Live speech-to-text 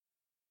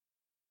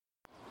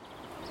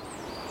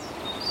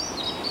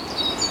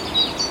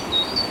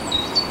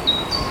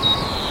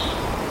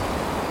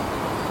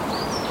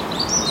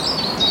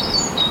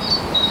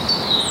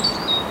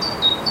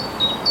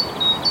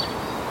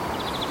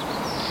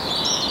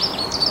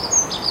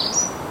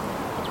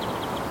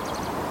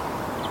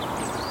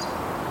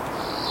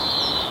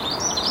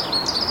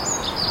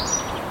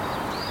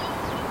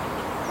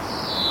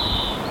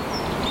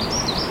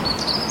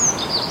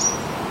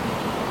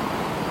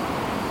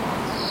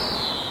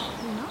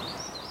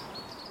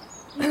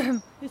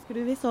Husker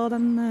du vi så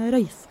den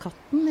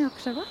røyskatten I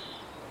Akerselva?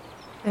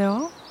 Ja,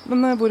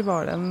 men hvor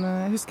var den?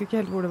 Jeg husker ikke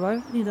helt hvor det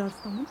var.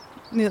 Nydalsdammen?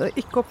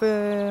 Ikke oppe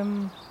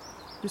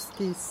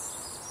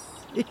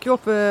Ikke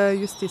oppe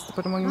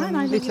Justisdepartementet,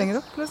 men litt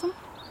lenger opp, liksom.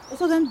 Og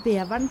så den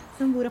beveren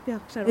som bor oppe I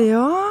Akerselva.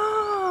 Ja,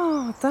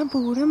 der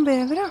bor det en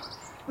bever, ja.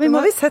 Den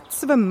har vi sett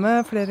svømme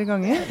flere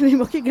ganger. Vi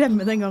må ikke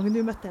glemme den gangen du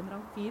møtte en eller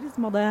annen fyr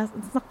som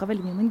hadde snakket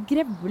veldig mye om en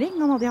grevling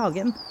han hadde I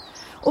hagen.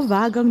 Og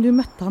hver gang du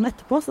møtte han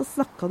etterpå, så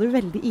snakket du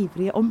veldig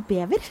ivrig om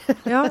bever.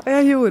 Ja,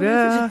 jeg gjorde...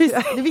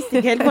 Du visste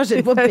ikke helt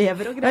forskjell på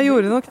bever og grevling. Jeg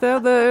gjorde nok det,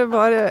 og det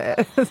var...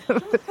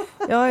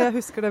 Ja, jeg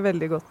husker det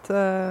veldig godt.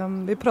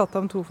 Vi pratet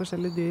om 2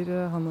 forskjellige dyr,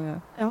 han og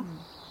jeg. Ja,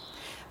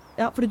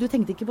 ja fordi du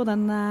tenkte ikke på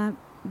den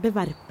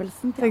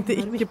beverpelsen? Jeg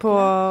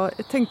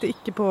tenkte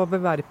ikke på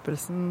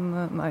beverpelsen,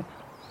 nei.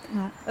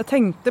 Jeg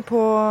tenkte på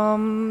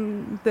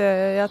det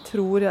jeg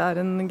tror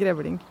en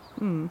grevling.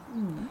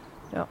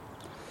 Ja.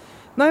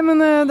 Nei,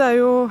 men det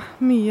jo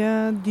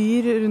mye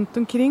dyr rundt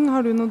omkring.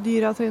 Har du noen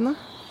dyr, Trine?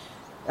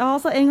 Ja,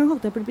 altså en gang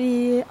holdt jeg på å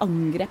bli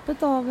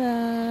angrepet av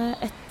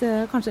et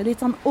kanskje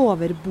litt sånn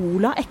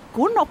overbola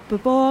ekkorn oppe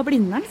på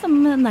Blindern, som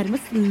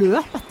nærmest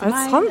løp etter meg. Er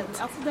det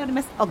sant? Altså, det det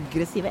mest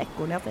aggressive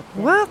ekkorn jeg har sett.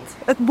 What?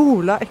 Et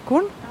bola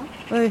ekkorn? Ja.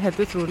 Det helt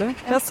utrolig.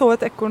 Ja. Jeg så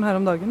et ekkorn her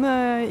om dagen,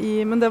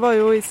 men det var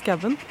jo I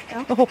skaven. Ja.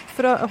 Det hopp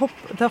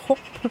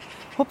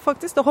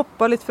faktisk. Det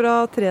hoppet litt fra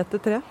tre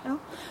til tre. Ja.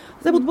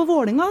 Så jeg bodde på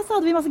Vålinga, så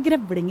hadde vi masse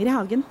grevlinger I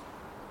hagen.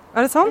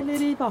 Er det sant?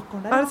 Eller I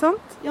bakgården der. Er det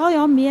sant?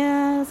 Ja,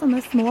 med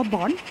sånne små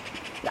barn.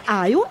 Det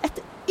jo et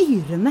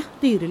yrende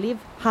dyreliv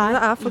her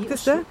det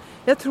faktisk det.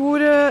 Jeg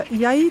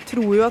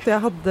tror jo at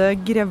jeg hadde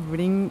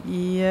grevling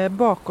I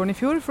bakgården I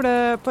fjor, for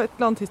det på et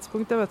eller annet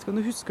tidspunkt, jeg vet ikke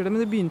om du husker det,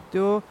 men det begynte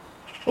jo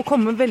å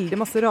komme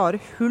veldig masse rare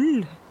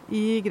hull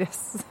I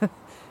gress.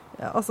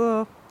 Ja,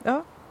 altså, ja.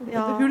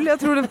 Hull, jeg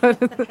tror det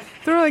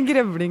var en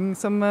grevling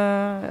som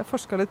jeg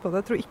forsket litt på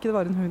det. Jeg tror ikke det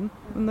var en hund,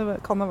 men det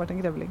kan ha vært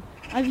en grevling.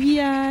 Vi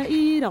I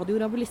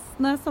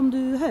Radiorabulistene, som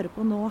du hører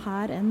på nå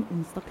her en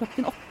onsdag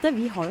klokken 8,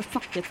 vi har jo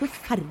snakket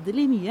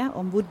forferdelig mye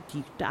om hvor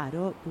dyrt det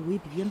å bo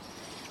I byen.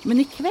 Men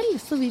I kveld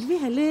så vil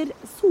vi heller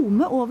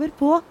zoome over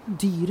på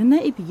dyrene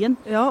I byen.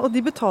 Ja, og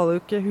de betaler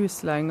jo ikke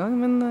husleie engang,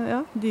 men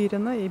ja,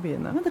 dyrene I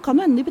byen. Men det kan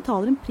jo hende de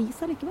betaler en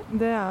pris allikevel.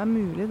 Det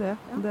mulig det.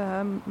 Ja. Det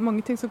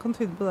mange ting som kan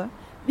tyde på det.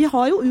 Vi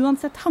har jo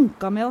uansett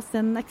hanka med oss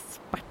en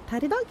ekspert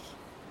her I dag.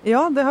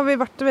 Ja, det har vi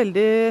vært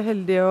veldig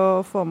heldige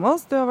å få med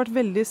oss. Det har vært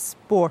veldig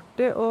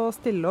sporty å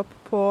stille opp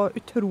på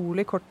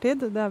utrolig kort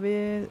tid. Det vi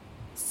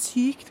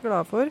sykt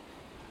glade for.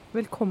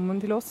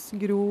 Velkommen til oss,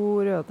 Gro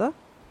Røde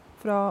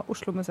fra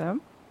Oslo Museum.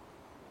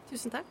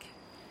 Tusen takk.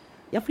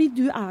 Ja, fordi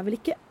du vel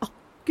ikke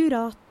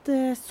akkurat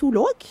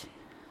zoolog?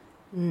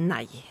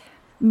 Nei.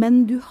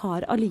 Men du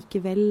har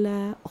allikevel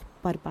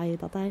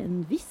opparbeidet deg en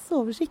viss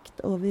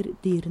oversikt over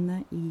dyrene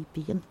I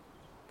byen.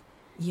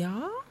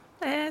 Ja,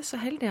 jeg så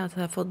heldig at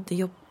jeg har fått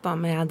jobba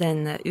med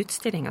den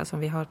utstillingen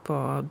som vi har på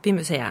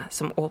Bymuseet,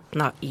 som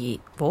åpnet I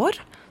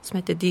vår,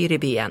 som heter Dyr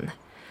I byen.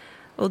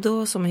 Og da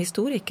som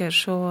historiker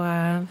så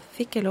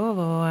fikk jeg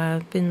lov å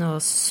begynne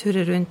å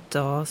surre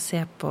rundt og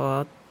se på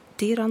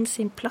dyrene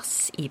sin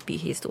plass I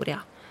byhistoria.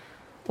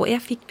 Og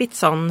jeg fikk litt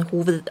sånn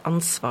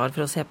hovedansvar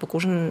for å se på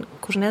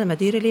hvordan det med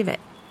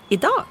dyrelivet I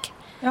dag.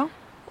 Ja.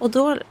 Og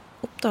da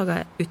oppdaget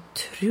jeg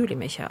utrolig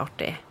mye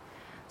artig.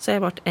 Så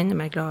jeg ble enda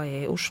mer glad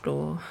I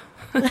Oslo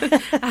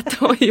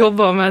etter å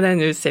jobbe med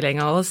den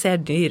utstillingen og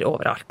ser dyr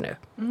overalt nå.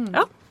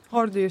 Ja.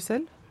 Har du dyr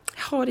selv?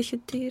 Jeg har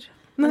ikke dyr,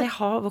 men jeg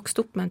har vokst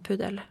opp med en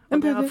puddel,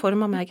 og det har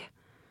formet meg.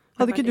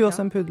 Hadde ikke du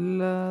også en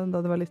puddel da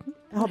du var liten?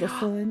 Jeg hadde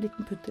også en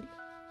liten puddel.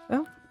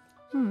 Ja.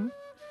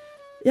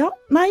 Ja,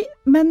 nei,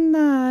 men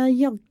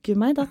jaggu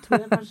meg, da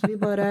tror jeg kanskje vi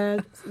bare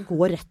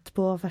går rett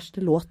på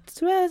første låt,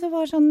 tror jeg. Så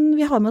var sånn,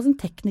 vi har med oss en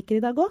tekniker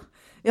I dag også.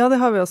 Ja,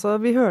 det har vi også.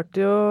 Vi hørte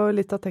jo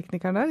litt av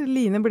teknikeren der.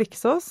 Line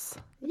Bliksås.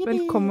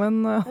 Velkommen,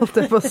 holdt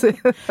jeg på å si.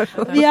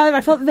 Vi I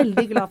hvert fall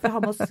veldig glad for å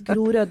ha med oss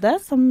Gro Røde,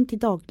 som til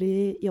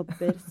daglig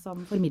jobber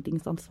som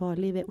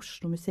formidlingsansvarlig ved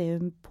Oslo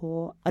Museum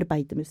på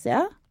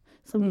Arbeidermuseet,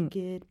 som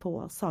ligger på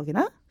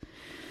Sagene.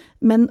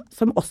 Men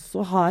som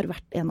også har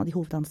vært en av de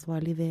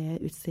hovedansvarlige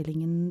ved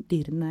utstillingen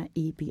Dyrene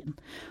I byen.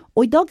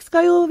 Og I dag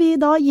skal jo vi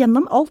da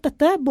gjennom alt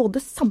dette,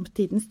 både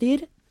samtidens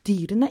dyr,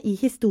 dyrene I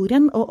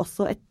historien, og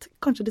også et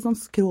kanskje litt sånn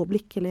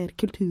skråblikk eller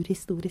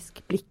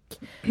kulturhistorisk blikk.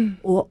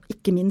 Og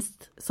ikke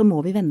minst så må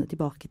vi vende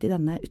tilbake til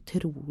denne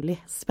utrolig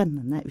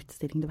spennende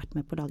utstillingen du har vært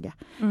med på å lage.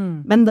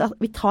 Men da,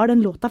 vi tar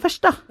den låta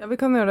først da. Ja, vi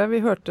kan gjøre det.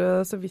 Vi hørte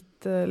så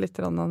vidt litt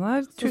rann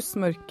her.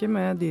 Tussmørke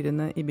med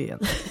dyrene I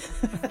byen.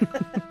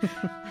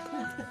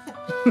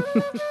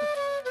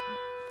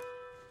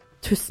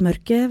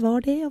 Tussmørke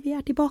var det, og vi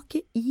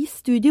tilbake I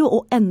studio,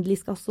 og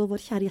endelig skal også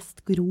vår kjære gjest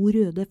Gro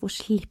Røde få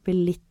slippe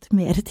litt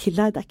mer til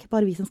deg. Det ikke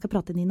bare vi som skal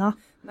prate, Nina.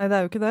 Nei, det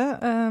jo ikke det.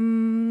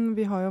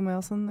 Vi har jo med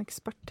oss en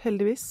ekspert,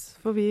 heldigvis,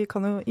 for vi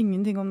kan jo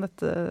ingenting om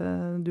dette,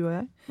 du og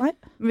jeg. Nei.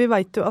 Vi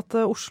vet jo at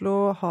Oslo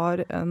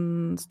har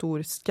en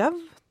stor skau.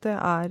 Det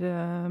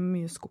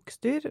mye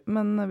skogsdyr,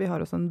 men vi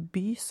har også en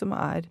by som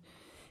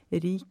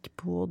rik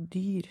på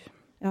dyr.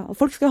 Ja, og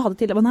folk skal jo ha det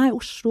til, men nei,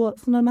 Oslo,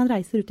 så når man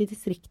reiser ut i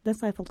distriktene,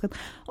 så er folk sånn,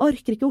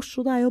 orker ikke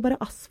Oslo, det er jo bare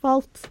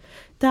asfalt,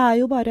 det er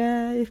jo bare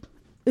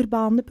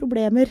urbane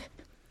problemer.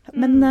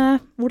 Men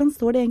hvordan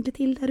står det egentlig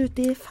til der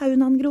ute i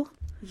faunaen, Gro?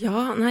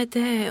 Ja, nei,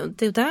 det er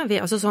jo der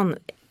vi, altså sånn,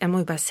 jeg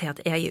må jo bare si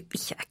at jeg er jo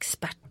ikke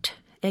ekspert.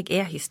 Jeg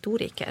er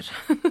historiker.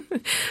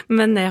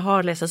 Men jeg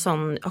har liksom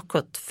sånn,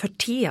 akkurat for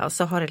tida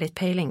så har jeg litt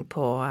peiling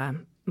på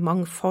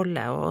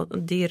mangfoldet og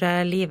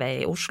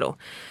dyrelivet i Oslo.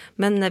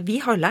 Men vi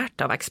har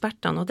lært av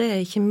ekspertene, og det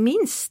er ikke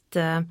minst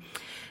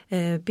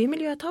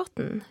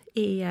Bymiljøetaten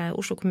i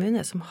Oslo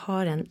kommune som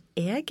har en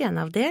egen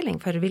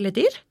avdeling for ville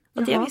dyr.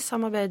 Og det har vi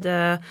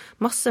samarbeidet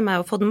masse med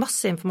og fått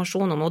masse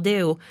informasjon om, og det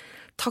er jo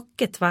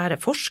takket være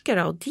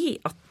forskere og de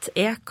at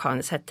jeg kan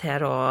sitte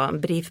her og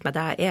brife med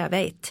det jeg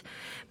vet.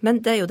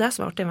 Men det er jo det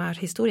som er artig med å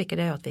være historiker,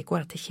 det er jo at vi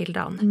går etter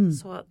kildene.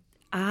 Så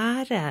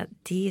ære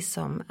de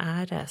som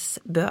æres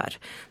bør.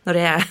 Når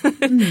jeg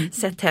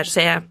sitter her,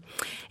 så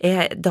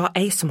er da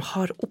jeg som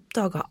har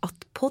oppdaget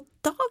at på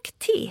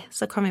dagtid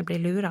så kan vi bli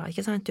lura,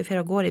 ikke sant? Du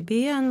får gå i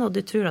byen, og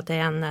du tror at det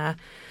er en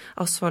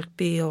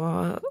asfaltby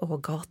og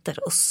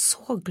gater, og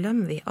så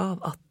glemmer vi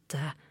av at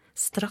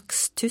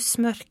straks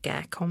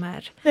tussmørket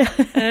kommer,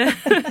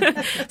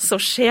 så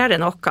skjer det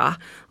noe.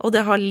 Og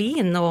det har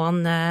ligget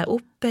noen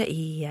oppe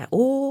i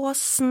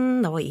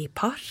åsen, og i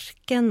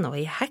parken, og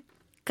i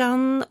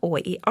hekken, og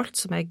i alt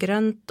som er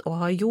grønt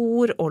og har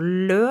jord og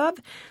løv,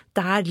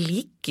 der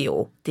ligger jo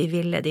de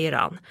ville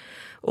dyrene.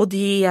 Og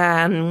de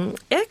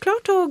er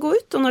klart til å gå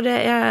ut, og når det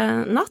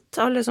er natt,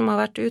 alle som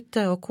har vært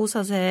ute og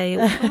koset seg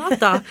i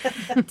natta,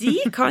 de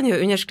kan jo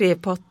underskrive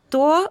på at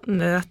da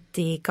møter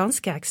de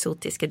ganske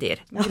eksotiske dyr.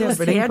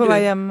 Grevling på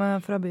vei hjem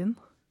fra byen.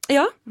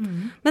 Ja,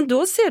 men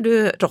da ser du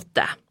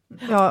rotte.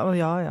 Ja.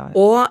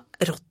 Og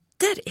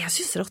rotter, jeg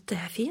synes rotter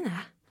er fine.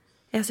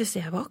 Jeg synes de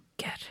er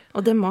vakker.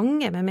 Og det er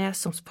mange med meg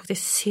som faktisk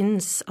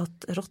synes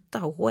at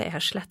rotter og er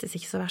slett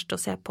ikke så verst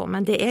å se på,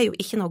 men det er jo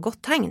ikke noe godt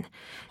tegn.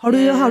 Har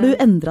du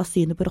endret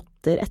synet på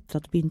rotter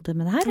etter at du begynte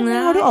med det her?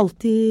 Eller har du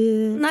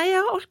alltid... Nei, jeg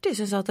har alltid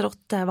syntes at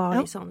rotter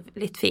var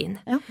litt fin.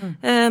 Ja.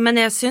 Men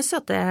jeg synes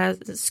at det er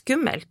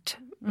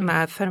skummelt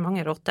med for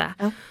mange rotter.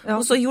 Ja.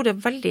 Og så gjorde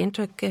det veldig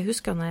inntrykk, jeg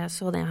husker når jeg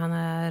så den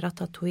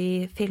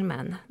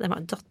Ratatouille-filmen, det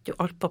datt jo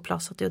alt på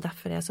plass, at det er jo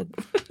derfor jeg så...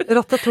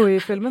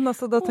 Ratatouille-filmen,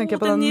 altså da tenker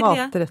jeg på den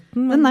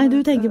matretten. Men nei,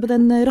 du tenker på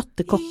den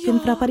rottekokken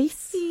fra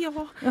Paris? Ja,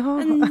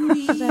 en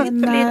nydelig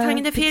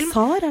tegnefilm.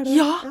 Pixar, er det?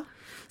 Ja.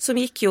 Som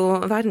gikk jo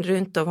verden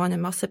rundt og vant en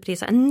masse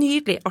priser. En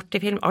nydelig, artig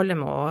film. Alle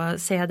må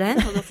se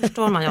den, og da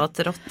forstår man jo at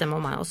rotter må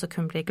man også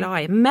kunne bli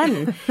glad i.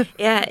 Men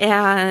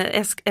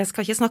jeg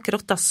skal ikke snakke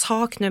rotter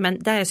sak nå,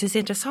 men det jeg synes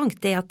er interessant,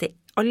 det er at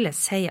alle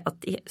sier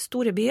at i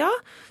store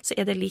byer så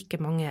er det like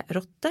mange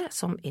rotter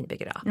som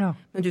innbyggere. Ja.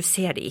 Men du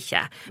ser det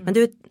ikke. Men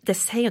det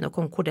sier noe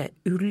om hvor det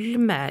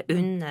ulmer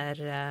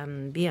under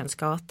byens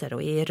gater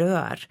og i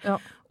rør. Ja.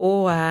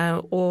 Og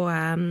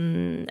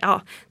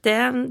det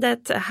er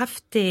et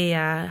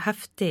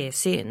heftig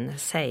syn,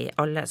 sier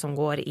alle som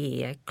går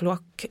i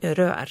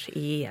kloakkrør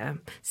i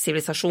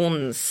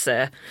sivilisasjonens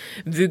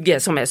vugge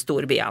som er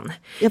storbyene.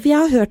 Ja, for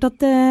jeg har hørt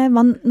at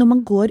når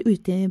man går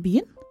ute i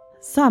byen,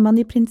 så er man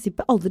i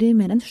prinsippet aldri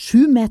mer enn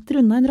 7 meter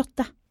unna en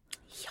rotte.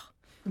 Ja.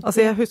 Altså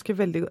jeg husker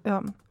veldig godt,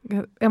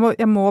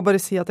 jeg må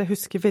bare si at jeg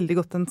husker veldig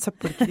godt den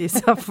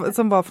søppelkrisa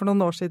som var for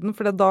noen år siden,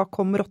 for da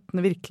kom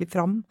rottene virkelig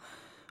fram.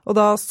 Og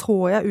da så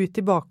jeg ut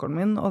i bakgården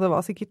min, og det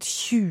var sikkert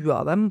 20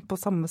 av dem på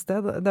samme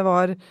sted.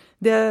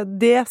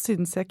 Det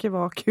synes jeg ikke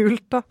var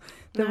kult da.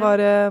 Det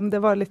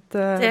var litt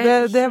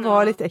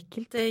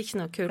ekkelt. Det er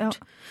ikke noe kult. Ja.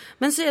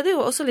 Men så er det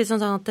jo også litt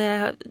sånn at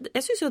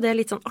jeg synes jo det er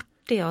litt sånn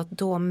artig at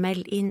da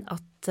melde inn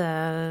at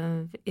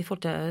i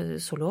forhold til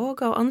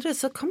zoologer og andre,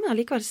 så kan man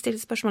likevel stille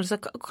spørsmål,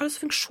 så hva slags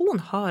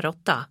funksjon har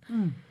rotta?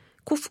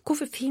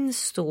 Hvorfor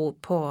finnes du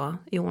på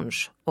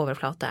jordens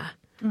overflate?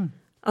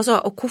 Altså,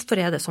 og hvorfor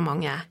er det så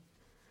mange?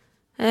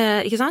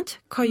 Ikke sant?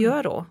 Hva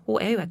gjør hun? Hun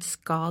er jo et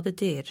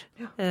skadedyr,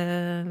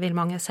 vil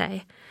mange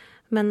si.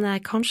 Men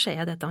kanskje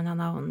er det et annet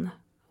navn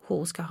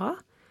hun skal ha?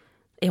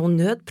 Er hun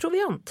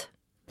nødproviant,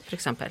 for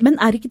eksempel? Men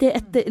er ikke det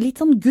et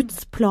litt sånn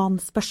Guds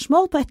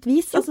plan-spørsmål på et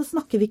vis? Altså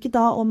snakker vi ikke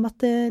da om at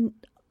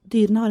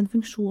dyrene har en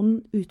funksjon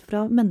ut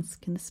fra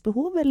menneskenes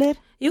behov, eller?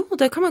 Jo,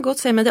 det kan man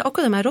godt si, men det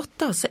akkurat det med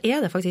rotter, så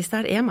er det faktisk,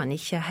 der er man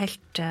ikke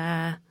helt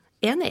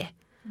enig.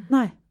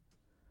 Nei.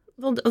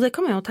 Og det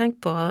kan man jo tenke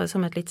på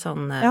som et litt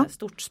sånn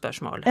stort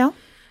spørsmål. Ja.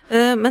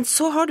 Men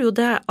så har du jo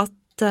det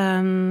at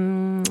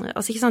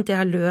altså ikke sant, de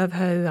her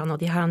løvhaugene og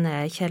de her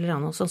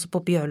kjellerne og sånn som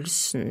på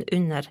Bjølsen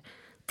under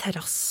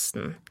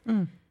terrassen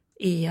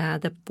i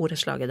det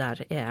borettslaget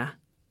der jeg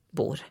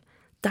bor.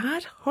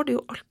 Der har det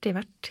jo alltid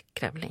vært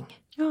grevling.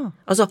 Ja.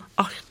 Altså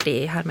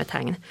alltid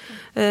hermetegn.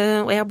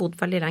 Og jeg har bodd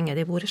veldig lenge i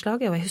det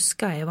borettslaget, og jeg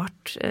husker jeg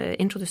ble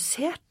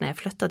introdusert når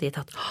jeg flyttet dit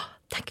at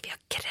tenk, vi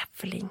har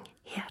grevling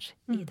her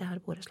i det her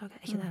borettslaget.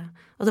 Ikke det?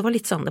 Og det var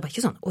litt sånn, det var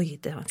ikke sånn, oi,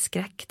 det var en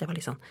skrekk, det var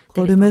litt sånn.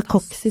 Går du med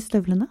koks i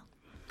støvlene?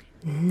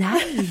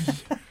 Nei!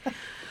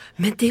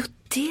 Men det er jo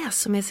det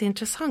som er så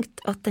interessant,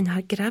 at denne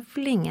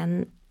grevlingen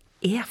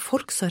er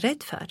folk så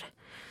redd for.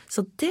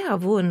 Så det har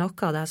vært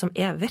noe av det som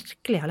jeg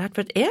virkelig har lært.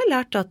 For jeg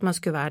lærte at man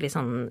skulle være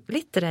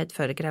litt redd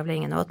for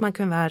grevlingen, og at man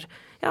kunne være,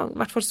 ja, i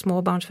hvert fall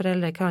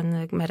småbarnsforeldre kan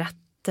med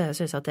rette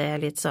synes at det er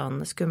litt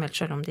sånn skummelt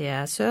selv om de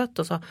er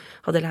søte, og så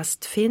hadde jeg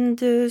lest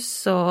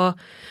Findus, og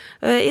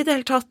i det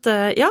hele tatt,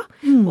 ja.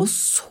 Og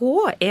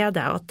så er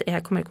det at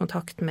jeg kommer i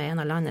kontakt med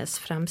en av landets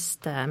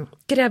fremste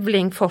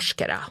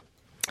grevlingforskere,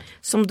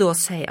 som da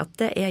sier at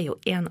det er jo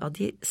en av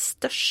de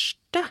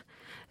største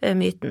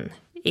myten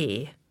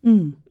i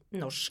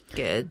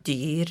norsk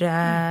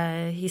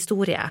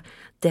dyrehistorie.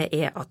 Det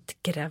er at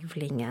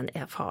grevlingen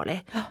er farlig.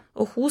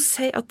 Og hun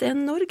sier at det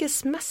er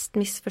Norges mest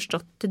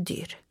misforståtte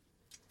dyr.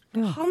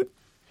 Ja. Han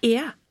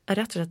er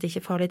rett og slett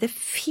ikke farlig. Det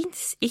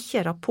finnes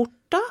ikke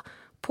rapporter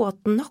på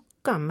at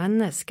noe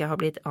menneske har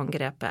blitt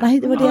angrepet. Nei,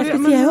 det var det jeg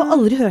skulle si. Jeg har jo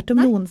aldri hørt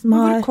om noen som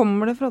har... Hvor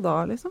kommer det fra da,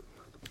 liksom?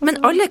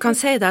 Men alle kan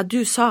si det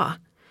du sa.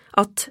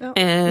 At, ja,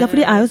 for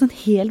det er jo sånn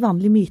helt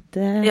vanlig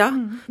myte. Ja,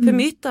 for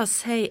myter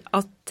sier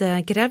at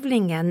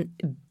grevlingen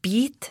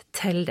biter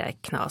til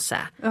det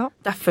knaser. Ja.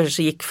 Derfor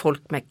så gikk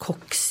folk med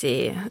koks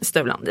i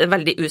støvlene. Det er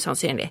veldig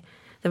usannsynlig.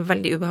 Det er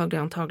veldig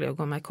ubehagelig antagelig å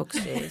gå med koks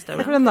i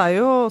støvlene. For den er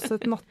jo også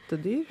et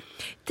nattedyr.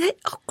 Det er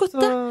akkurat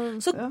det.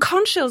 Så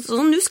kanskje,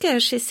 så nå skal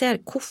jeg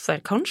skissere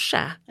hvorfor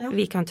kanskje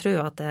vi kan tro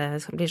at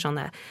det blir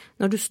sånn.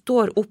 Når du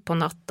står opp på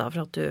natta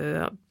for at du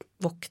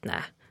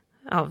våkner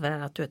av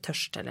at du er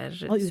tørst eller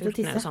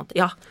sulten eller sånt.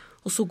 Ja,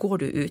 og så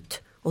går du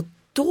ut. Og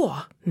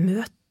da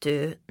møter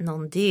du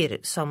noen dyr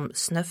som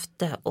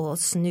snøfter og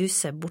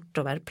snuser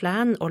bortover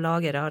plenen og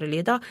lager rare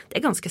lyder. Det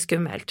er ganske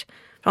skummelt.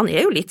 Han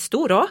er jo litt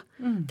stor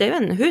også. Det er jo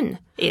en hund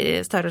i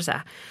størrelse.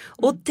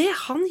 Og det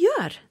han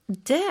gjør,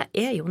 det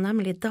er jo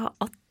nemlig da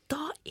at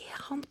da er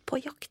han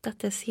på jakt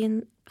etter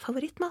sin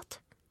favorittmat.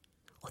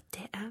 Og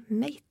det er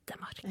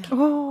meitemark.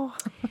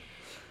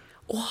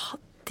 Og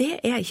det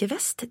jeg ikke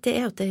visste, det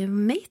er at det er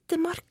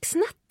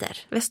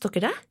meitemarksnetter. Visste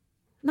dere det?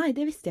 Nei,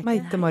 det visste jeg ikke.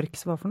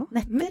 Meitemarks, hva for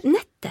noe?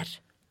 Netter.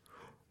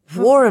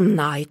 Warm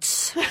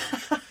nights.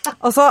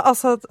 Altså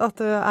at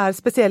det er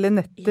spesielle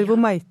netter hvor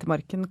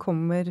meitemarken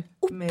kommer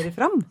mer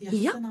fram?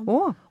 Ja,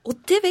 og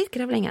det vet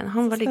grevlingen.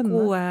 Han har veldig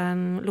god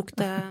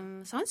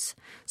luktesans.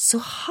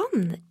 Så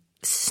han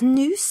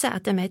snuser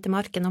etter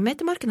meitemarken, og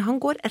meitemarken han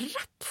går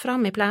rett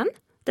fram i plenen.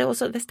 Det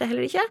også visste jeg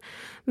heller ikke.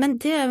 Men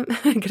det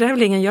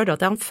grevlingen gjør da,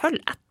 at han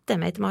følger etter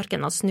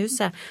meitemarken og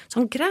snuser. Så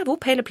han graver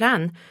opp hele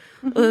plenen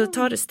og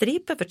tar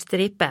stripe for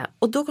stripe.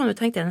 Og da kan du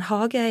tenke deg en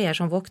hageeier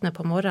som våkner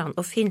på morgenen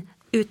og finner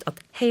ut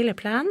at hele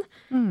plenen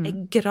er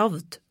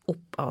gravd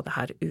opp av det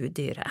her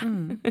udyret.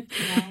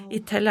 Wow. I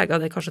tillegg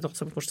er det kanskje noe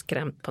som blir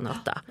skremt på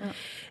natta.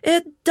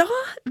 Da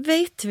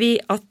vet vi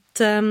at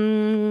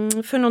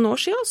for noen år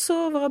siden så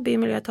var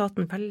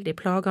bymiljøetaten veldig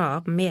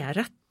plaget med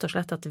rett og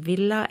slett at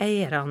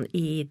villaeierne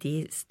i de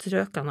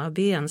strøkene av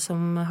byen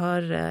som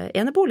har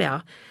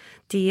eneboliger,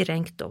 de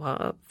ringte og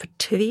var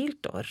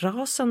fortvilt og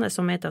rasende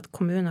som mente at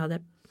kommunen hadde,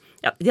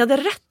 de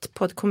hadde rett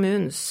på at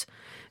kommunens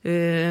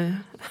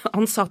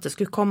ansatte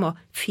skulle komme og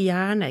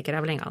fjerne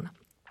grevlingene.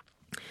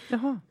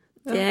 Jaha.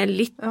 Ja. Det er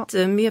litt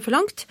mye for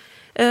langt,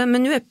 men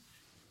nå er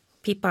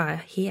pipa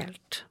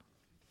helt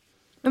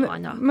noe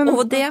annet.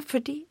 Og det er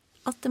fordi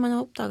at man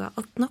har oppdaget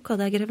at noe av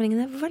det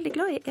grevlingene er veldig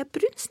glad i er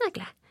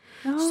brunsnegle.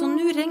 Ja. Så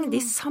nå ringer de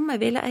samme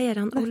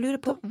villaeierne og lurer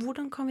på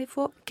hvordan kan vi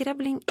få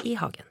grevling i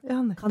hagen. Ja,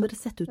 kan dere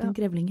sette ut en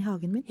grevling i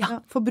hagen min?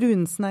 Ja. For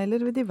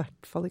brunsnegler vil de i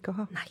hvert fall ikke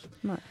ha.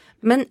 Nei.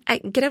 Men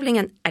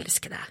grevlingen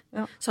elsker det.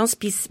 Ja. Så han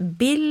spiser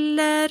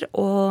biller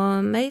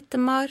og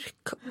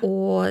meitemark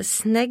og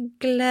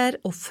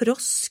snegler og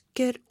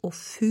frosker og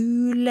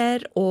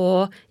fugler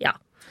og ja.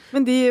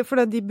 Men for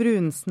de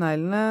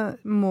brunsneglene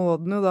må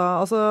den jo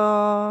da,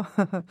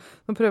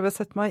 nå prøver jeg å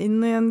sette meg inn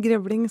i en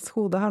grevlings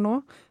hode her nå,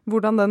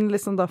 hvordan den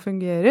liksom da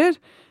fungerer.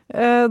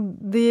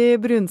 De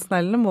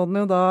brunsneglene må den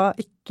jo da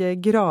ikke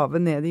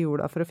grave ned i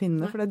jorda for å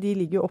finne, for de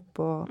ligger jo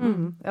oppå,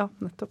 ja,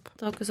 nettopp.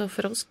 Det er ikke så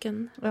frosken.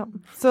 Ja,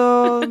 så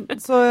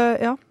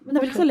ja. Men det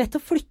er vel ikke så lett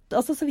å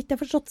flytte, så vidt jeg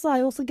har forstått så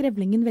er jo også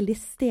grevlingen veldig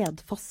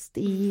stedfast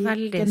i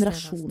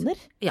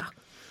generasjoner. Stedfast. Ja.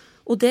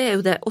 Og det er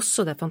jo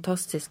også det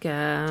fantastiske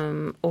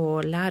å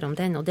lære om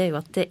den, og det er jo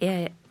at det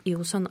er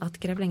jo sånn at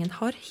grevlingen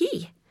har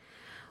hi.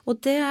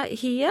 Og det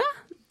hiet,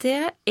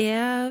 det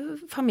er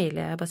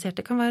familiebasert.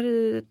 Det kan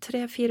være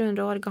 300-400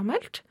 år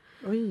gammelt.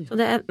 Oi. Så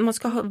man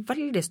skal ha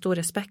veldig stor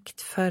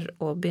respekt for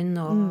å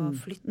begynne å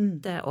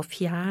flytte og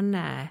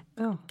fjerne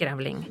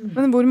grevling.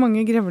 Men hvor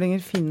mange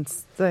grevlinger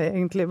finnes det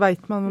egentlig?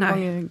 Vet man hvor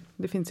mange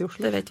det finnes i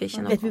Oslo? Det vet vi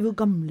ikke noe. Vet vi hvor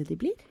gamle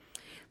de blir?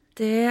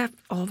 Det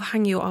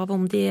avhenger jo av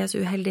om de er så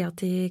uheldige at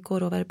de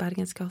går over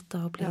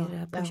Bergensgata og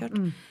blir påkjørt.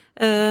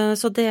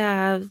 Så det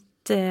er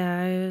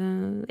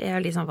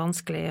liksom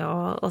vanskelig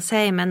å si,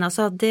 men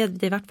altså det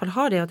de i hvert fall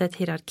har, det er jo et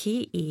hierarki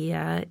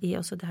i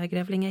også det her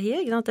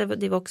grevlingehiet. Det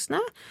er de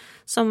voksne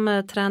som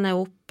trener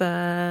opp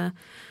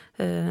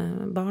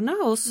barna,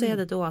 og så er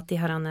det da at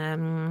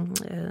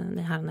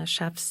den her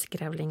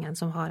sjefsgrevlingen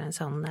som har en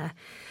sånn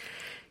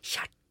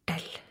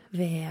kjertel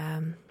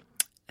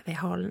ved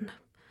halen.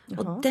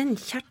 Og den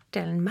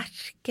kjertelen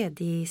merker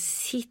de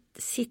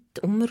sitt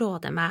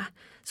område med.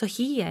 Så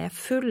hiet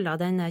full av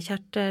denne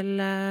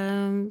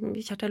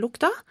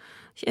kjertellukta,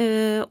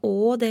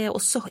 og det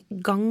også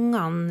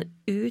gangene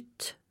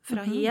ut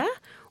fra hiet,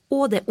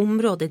 og det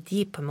området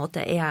de på en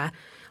måte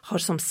har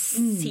som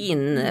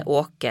sin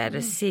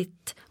åker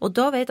sitt. Og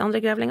da vet andre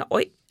grevlinger,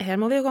 oi, her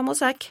må vi jo komme og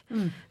sekk,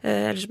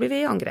 ellers blir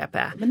vi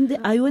angrepet. Men det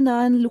jo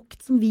en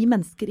lukt som vi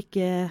mennesker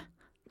ikke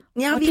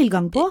har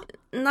tilgang på.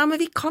 Nei, men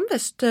vi kan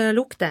vist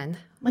lukte den.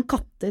 Men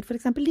katter for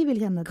eksempel, de vil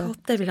kjenne det.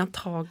 Katter vil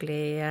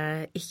antagelig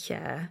ikke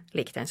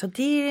like den, så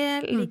de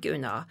ligger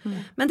unna.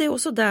 Men det jo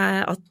også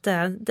det at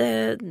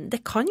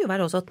det kan jo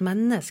være også at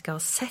mennesker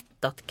har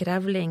sett at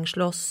grevling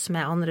slåss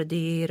med andre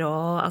dyr,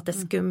 og at det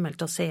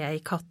skummelt å se en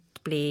katt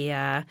bli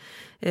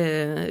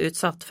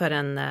utsatt for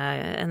en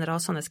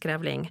rasende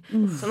grevling.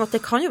 Sånn at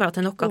det kan jo være at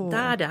det noe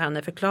der det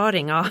her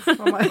forklaringen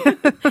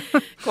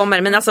kommer.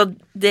 Men altså,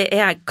 det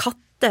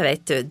katter,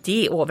 vet du,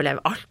 de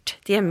overlever alt.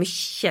 De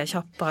mye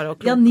kjappere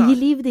og klokere. Ja, 9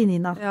 liv, de,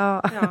 Nina.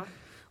 Ja.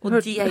 Og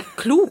de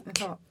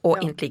klok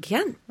og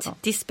intelligent.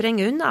 De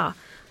sprenger unna,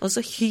 og så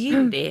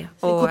hyler de.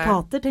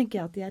 Psykopater, tenker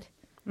jeg at de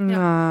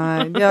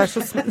Nei, de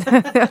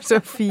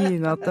så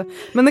fine at det.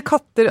 Men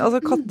katter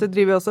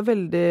driver jo også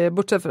veldig,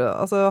 bortsett fra,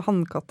 altså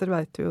hannkatter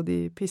vet jo,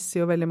 de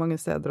pisser jo veldig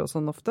mange steder og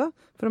sånn ofte,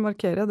 for å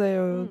markere, det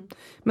jo,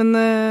 men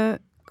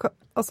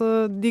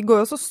de går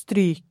jo også og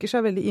stryker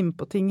seg veldig inn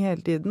på ting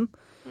hele tiden,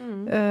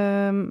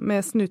 med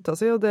snuta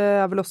si, og det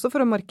vel også for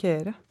å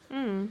markere,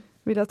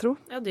 vil jeg tro.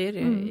 Ja, dyr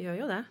gjør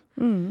jo det.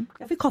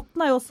 Ja, for katten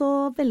jo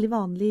også veldig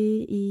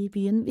vanlig i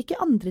byen. Hvilke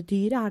andre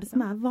dyr det som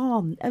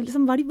vanlig?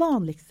 Liksom, hva de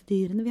vanligste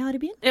dyrene vi har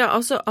i byen? Ja,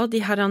 altså, av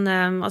de her,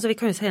 vi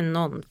kan jo se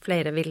noen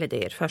flere ville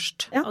dyr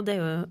først. Ja. Og det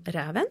jo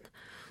reven,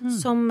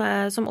 som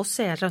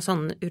også et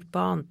sånn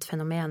urbant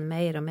fenomen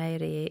mer og mer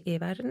i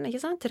verden,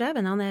 ikke sant?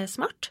 Reven, han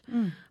smart.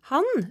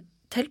 Han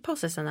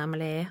tilpasser seg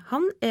nemlig.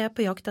 Han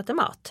på jakt etter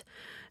mat.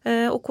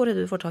 Og hvor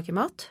du får tak i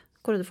mat?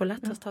 Hvor du får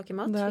lettest tak i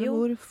mat? Det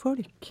hvor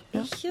folk.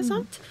 Ja. Ikke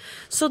sant?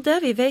 Så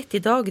det vi vet i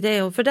dag, det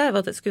jo, for det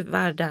var at det skulle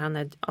være det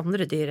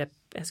andre dyret,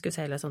 jeg skulle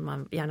si, sånn,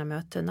 man gjerne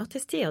møter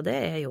nattestid, og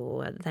det jo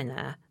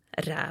denne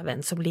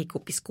reven som ligger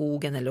oppe i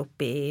skogen eller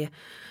oppe i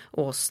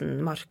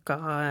åsen, marka,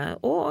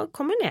 og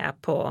kommer ned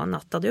på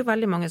natta. Det jo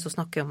veldig mange som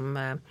snakker om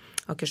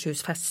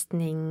Akershus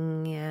festning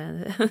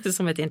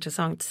som et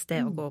interessant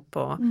sted å gå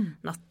på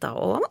natta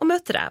og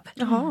møte rev.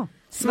 Jaha.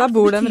 Så der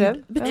bor det en rev?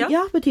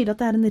 Betyr det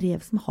at det en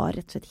rev som har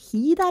rett og slett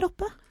hi der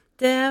oppe?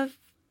 Det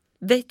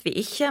vet vi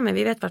ikke, men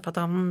vi vet hvert fall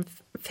at han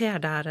fer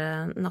der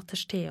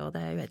natterstid, og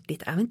det jo et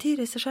litt eventyr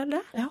i seg selv,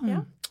 det. Ja.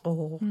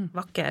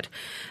 Vakker.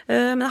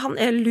 Men han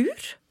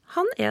lur.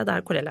 Han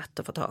der hvor det lett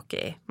å få tak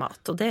i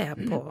mat, og det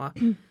på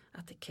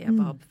etter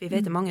kebab. Vi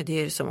vet det mange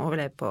dyr som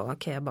overlever på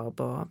kebab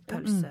og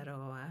pølser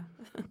og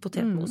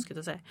potetmos,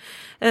 skulle jeg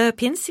si.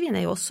 Pinnsvin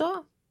jo også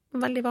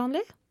veldig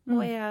vanlig,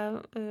 og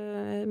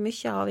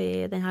mye av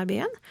i denne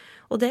byen.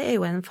 Og det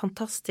jo en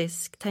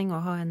fantastisk ting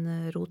å ha en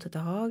rotete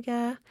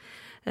hage,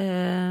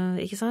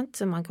 ikke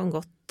sant? Man kan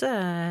godt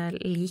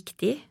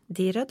like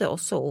de rydder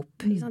også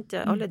opp. Ikke sant?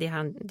 Alle de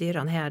her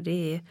dyrene her,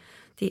 de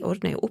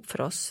ordner jo opp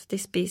for oss. De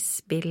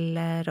spiser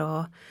biller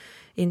og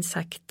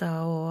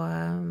insekter og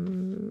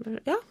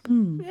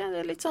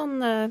det litt sånn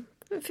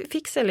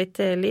fikser litt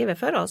livet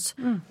for oss.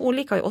 Hun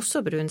liker jo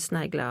også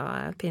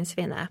brunsnegler,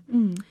 pinnsvinet.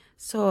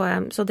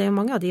 Så det jo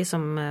mange av de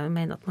som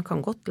mener at man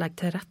kan godt legge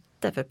til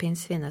rette for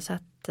pinnsvinet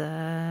sitt.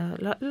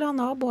 La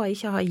naboer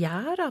ikke ha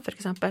gjerder, for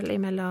eksempel,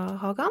 imellom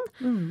hagene.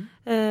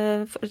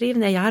 Riv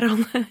ned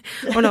gjerdene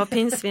og la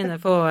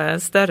pinnsvinet få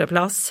større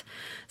plass.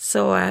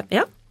 Så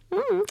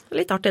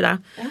litt artig det.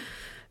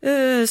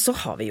 Så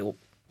har vi jo,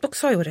 dere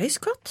sa jo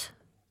røyskatt.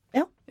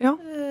 Ja.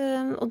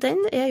 Og den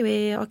jo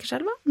i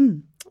Akerselva.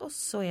 Og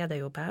så det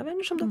jo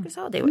beveren, som dere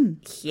sa. Det jo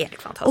helt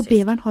fantastisk. Og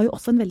beveren har jo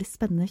også en veldig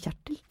spennende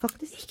kjertel,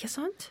 faktisk. Ikke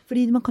sant?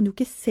 Fordi man kan jo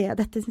ikke se,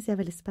 dette synes jeg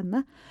veldig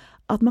spennende,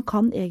 at man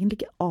kan egentlig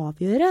ikke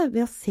avgjøre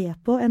ved å se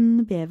på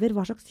en bever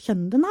hva slags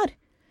kjønn den har.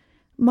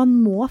 Man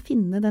må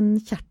finne den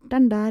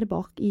kjertelen der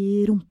bak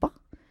i rumpa,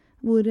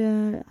 hvor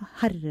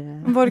herre...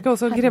 Var det ikke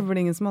også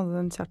grevlingen som hadde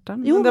den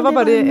kjertelen? Jo, det var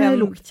bare en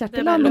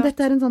luktkjertel, men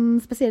dette en sånn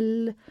spesiell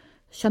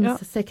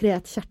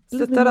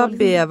kjønnssekretkjertel. Dette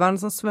beveren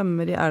som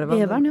svømmer i elva.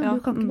 Beveren, ja.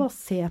 Du kan ikke bare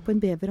se på en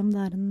bever om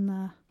det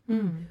en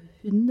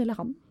hund eller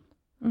han.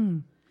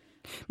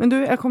 Men du,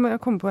 jeg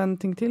kom på en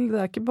ting til.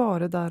 Det ikke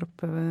bare der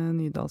oppe ved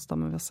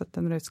Nydalsdammen vi har sett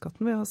den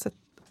røyskatten. Vi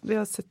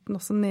har sett den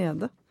også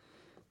nede.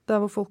 Der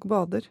hvor folk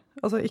bader.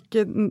 Altså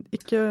ikke...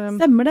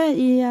 Stemmer det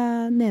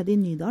nede i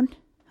Nydalen?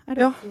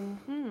 Det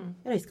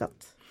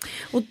røyskatt?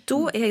 Og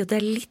da jo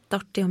det litt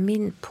artig å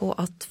minne på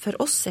at for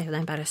oss jo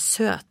den bare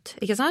søt,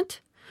 ikke sant?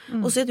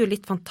 Og så det jo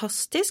litt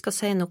fantastisk å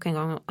si nok en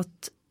gang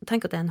at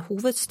tenk at det en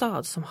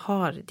hovedstad som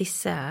har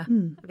disse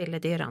ville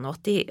dyrene, og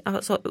at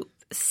altså,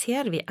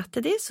 ser vi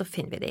etter de, så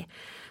finner vi de.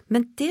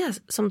 Men det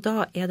som da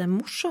det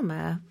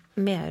morsomme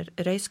med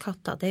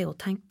røyskatter, det jo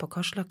å tenke på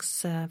hva slags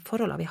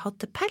forhold vi hadde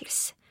til pels.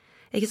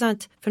 Ikke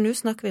sant? For nå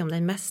snakker vi om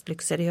den mest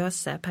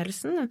luksuriøse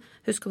pelsen.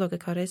 Husker dere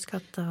hva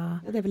røyskatta?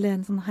 Ja, det vel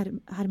en sånn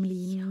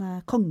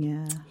hermelin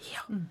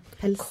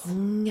kongepels.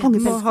 Du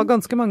må ha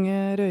ganske mange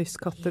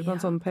røyskatter på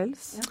en sånn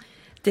pels. Ja.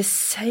 Det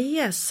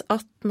sies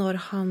at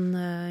når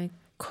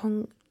kong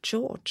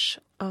George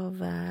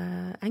av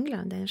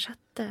England, den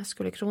 6.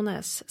 skulle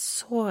krones,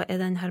 så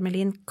den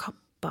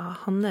hermelinkappa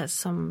hans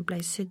som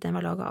ble sydd, den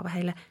var laget av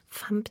hele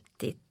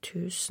 50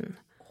 000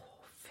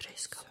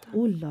 røyskatter.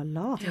 Oh la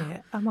la.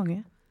 Det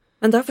mange.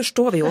 Men da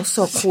forstår vi jo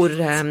også hvor...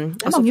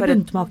 det mange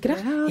buntmakere.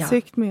 Ja,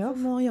 sykt mye av.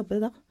 Må jobbe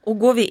da. Og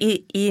går vi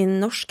i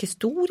norsk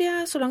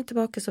historie så langt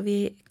tilbake som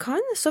vi kan,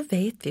 så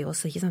vet vi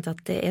også ikke sant,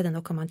 at det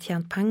noe man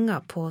tjener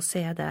penger på å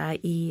se det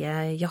i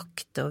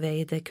jakt- og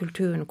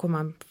veidekulturen, hvor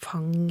man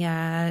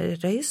fanger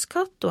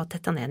røyskatt, og at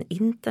dette en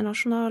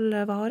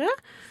internasjonal vare,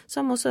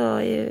 som også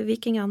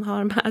vikingene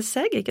har med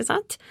seg, ikke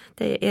sant?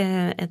 Det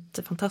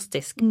et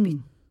fantastisk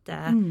middel.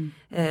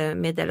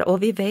 Og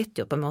vi vet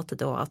jo på en måte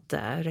da at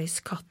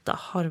røyskatter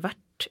har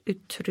vært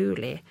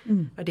utrolig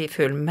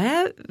verdifull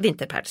med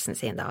vinterpelsen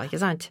sin da, ikke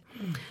sant?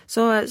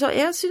 Så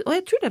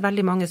jeg tror det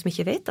veldig mange som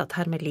ikke vet at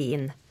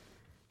hermelin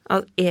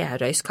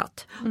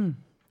røyskatt.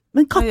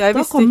 Men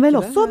katta kom vel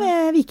også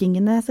med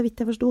vikingene, så vidt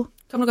jeg forstod.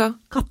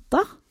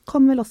 Katta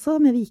kom vel også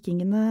med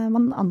vikingene.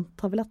 Man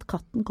antar vel at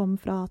katten kom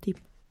fra typ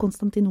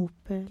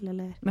Konstantinopel,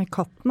 eller? Nei,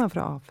 katten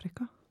fra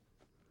Afrika.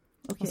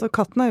 Okay. Altså,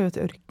 katten jo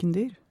et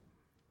ørkendyr.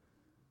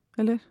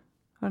 Eller?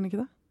 Den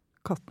ikke det?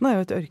 Katten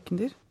jo et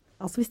ørkendyr.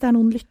 Altså, hvis det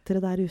noen lyttere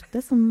der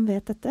ute som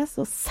vet dette,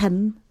 så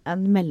send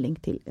en melding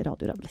til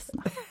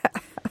radiorablessene.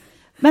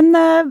 Men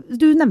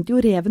du nevnte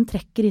jo reven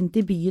trekker inn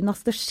til byen.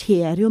 Altså, det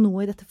skjer jo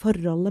noe i dette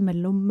forholdet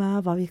mellom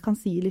hva vi kan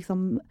si,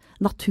 liksom,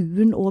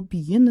 naturen og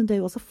byen. Det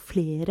jo også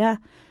flere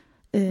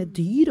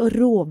dyr og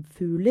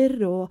rovfugler,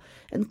 og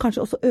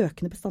kanskje også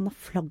økende bestand av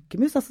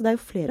flaggermus. Altså, det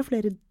jo flere og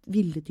flere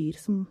ville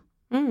dyr som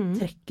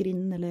trekker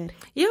inn, eller...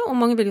 Ja, og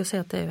mange vil jo si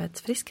at det jo et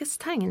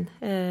friskhetstegn.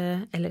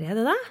 Eller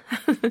det det?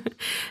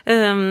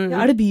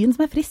 Ja, det byen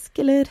som frisk,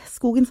 eller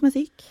skogen som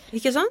syk?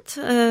 Ikke sant?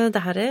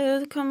 Det her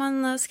kan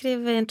man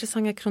skrive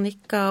interessante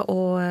kronikker,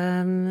 og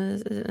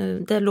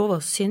det lov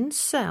å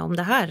synse om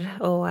det her,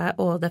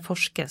 og det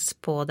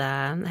forskes på det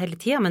hele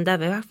tiden, men det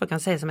vi i hvert fall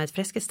kan si som et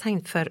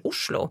friskhetstegn for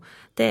Oslo,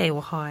 det jo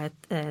å ha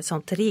et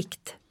sånt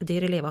rikt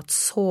dyreliv, at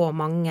så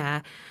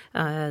mange,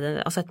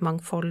 altså et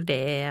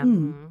mangfoldig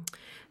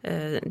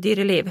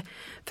dyreliv.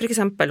 For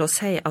eksempel å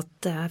si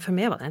at for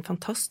meg var det en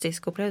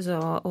fantastisk opplevelse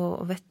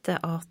å vite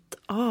at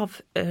av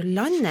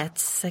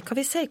landets, hva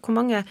vi sier, hvor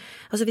mange,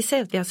 altså vi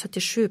sier at vi har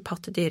 77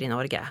 pattedyr i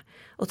Norge,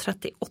 og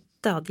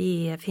 38 av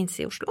de finnes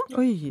i Oslo.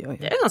 Oi.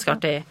 Det ganske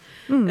artig.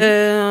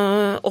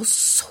 Og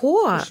så...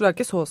 Oslo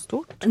ikke så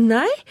stort.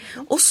 Nei,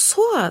 og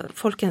så,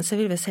 folkens,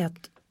 jeg vil si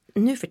at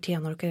nå for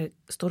tiden når dere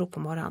står opp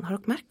om morgenen, har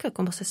dere merket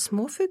hvor masse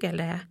småfugl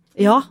det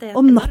Ja,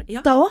 om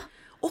natta også.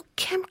 Og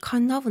hvem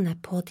kan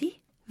navnet på de?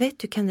 Vet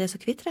du hvem det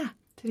som kvitrer?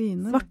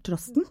 Trine.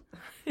 Svarttrosten.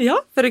 Ja,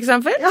 for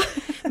eksempel. Ja.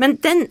 Men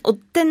den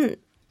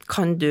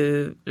kan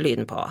du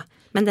lyden på.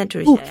 Men den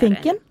tror jeg ikke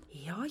Bokfinken.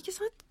 Ja, ikke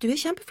sant? Du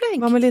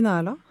kjempeflink. Hva med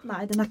Linnæla? Nei,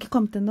 den ikke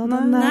kommet ennå.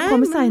 Den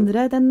kommer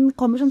senere. Den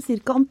kommer sånn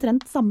cirka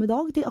omtrent samme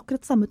dag, til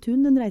akkurat samme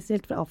tun. Den reiser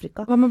helt fra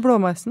Afrika. Hva med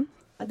blåmeisen?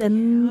 Det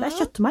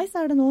kjøttmeis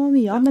det nå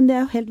mye av, men det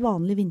jo helt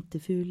vanlig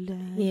vinterfugl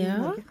i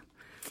Norge.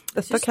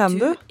 Dette kan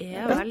du. Du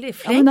veldig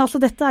flink. Ja, men altså,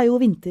 dette jo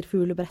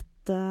vinterfuglebrett.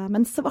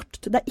 Men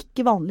det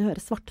ikke vanlig å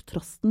høre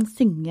svarttrosten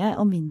synge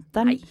om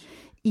vinteren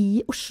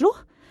i Oslo.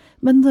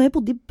 Men da jeg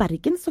bodde i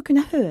Bergen, så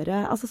kunne jeg høre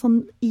altså sånn,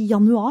 i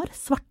januar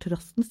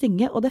svarttrosten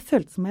synge, og det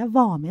føltes som jeg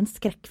var med i en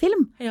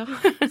skrekkfilm. Ja.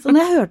 Så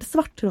når jeg hørte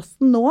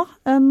svarttrosten nå,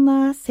 en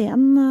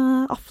sen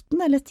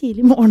aften eller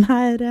tidlig morgen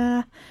her,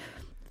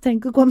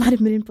 trenger ikke å gå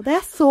nærmere inn på det,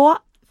 så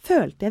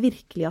følte jeg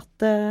virkelig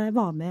at jeg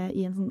var med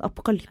i en sånn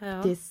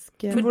apokalyptisk...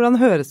 Hvordan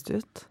høres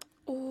det ut?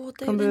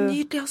 Det det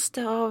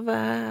nydeligste av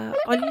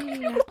alle.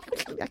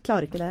 Jeg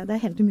klarer ikke det. Det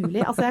helt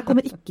umulig. Altså, jeg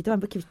kommer ikke til å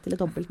være på kvitt eller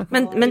dobbelt.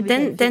 Men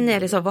den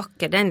liksom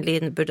vakker. Den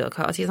lyden burde dere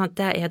ha. Altså,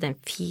 det den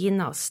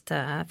fineste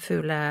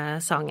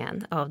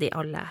fuglesangen av de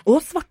alle.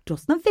 Og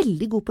svarttrosten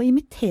veldig god på å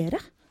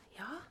imitere.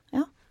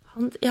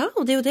 Ja,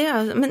 og det jo det.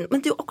 Men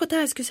det jo akkurat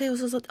det jeg skulle si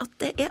også, at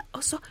det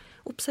altså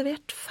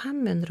observert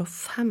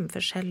 505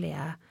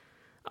 forskjellige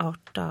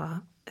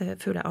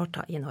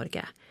fuglearter i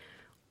Norge.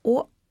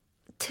 Og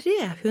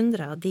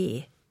 300 av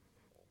de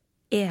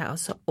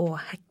altså å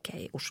hekke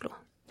i Oslo.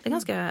 Det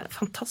ganske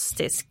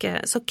fantastisk.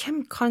 Så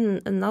hvem kan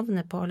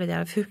navnet på alle de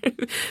her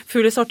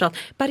fuglesortene?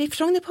 Bare i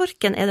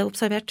Frognerparken det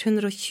observert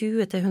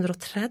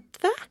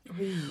 120-130.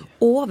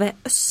 Og ved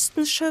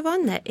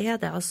Østensjøvannet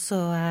det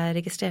altså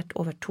registrert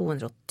over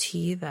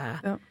 220.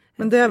 Ja.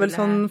 Men det vel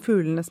sånn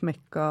fuglenes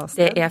mekka?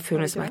 Det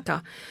fuglenes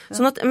mekka.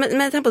 Sånn at, men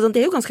jeg tenker på sånn,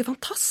 det jo ganske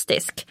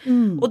fantastisk.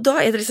 Og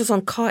da det liksom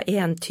sånn, hva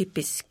en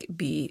typisk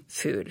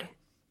byfugl?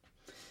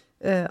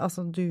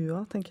 Altså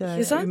dua, tenker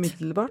jeg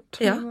umiddelbart.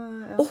 Ja.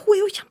 Og hun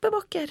jo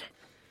kjempevakker.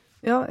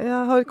 Ja,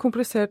 jeg har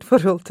komplisert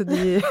forhold til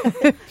de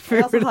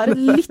fuglene. Jeg har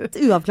et litt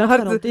uavklart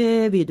forhold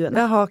til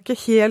byduene.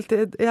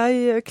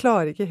 Jeg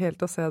klarer ikke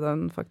helt å se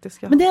den, faktisk.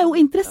 Ja. Men det er jo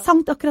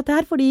interessant akkurat det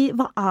her, fordi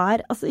hva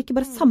er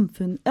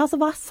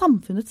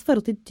samfunnets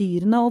forhold til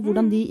dyrene, og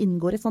hvordan de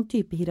inngår i et sånn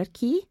type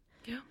hierarki?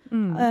 Ja.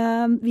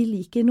 Vi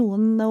liker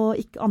noen og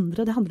ikke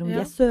andre. Det handler om de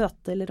er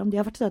søte, eller om de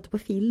har vært søte på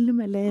film,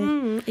 eller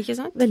ikke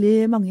sant?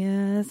 Veldig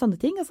mange sånne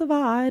ting. Altså,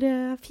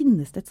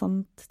 finnes det et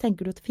sånt,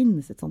 tenker du at det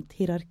finnes et sånt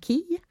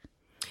hierarki?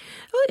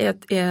 Ja,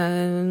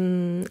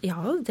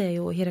 det er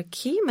jo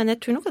hierarki, men jeg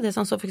tror nok at det er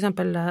sånn som for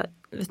eksempel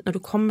når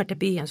du kommer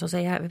til byen, så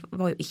sier jeg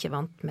var jo ikke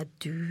vant med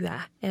due,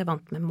 jeg er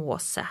vant med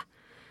måse.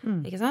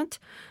 Ikke sant?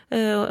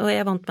 Og jeg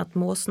er vant med at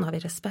måsen har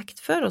vi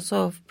respekt for, og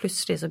så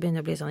plutselig så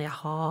begynner det å bli sånn, jeg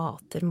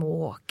hater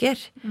måker.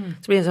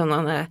 Så blir det sånn,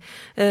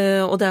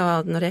 og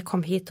da når jeg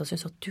kom hit og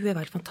syntes at du er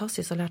veldig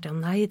fantastisk, så lærte jeg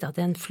nei da,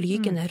 det er en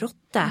flygende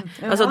rotte.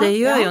 Altså det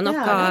gjør jo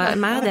noe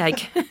med deg.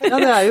 Ja,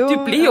 det er jo, du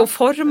blir jo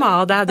formet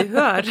av det du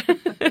hører.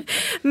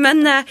 men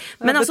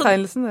altså,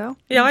 betegnelsen, ja.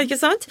 Ja, ikke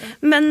sant?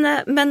 Men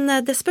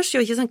det spørs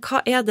jo ikke sånn,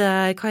 hva er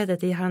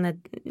det de her,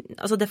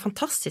 altså det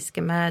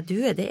fantastiske med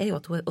due, det er jo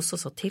at hun er også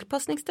så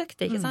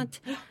tilpasningsdyktig, ikke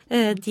sant?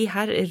 De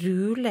her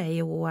ruler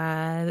jo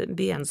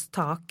byens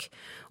tak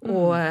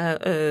og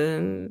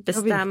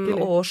bestemmer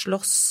og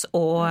slåss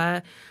og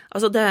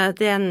altså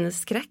det er en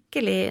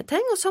skrekkelig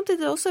ting, og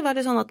samtidig er det også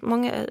veldig sånn at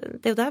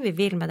det er jo der vi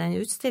vil med den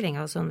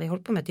utstillingen som vi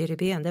holdt på med Dyr i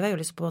byen, det var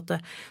jo liksom på at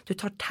du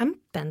tar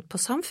tempen på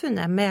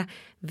samfunnet med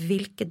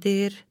hvilke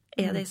dyr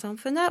er det i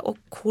samfunnet, og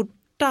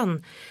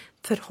hvordan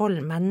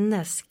forholder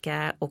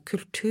mennesket og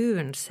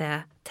kulturen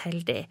seg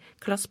til de.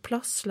 Hva slags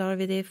plass lar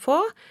vi de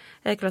få?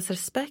 Hva slags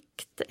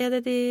respekt er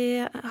det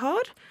de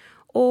har?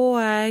 Og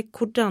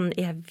hvordan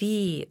er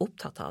vi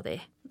opptatt av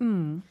de?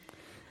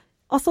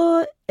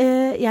 Altså,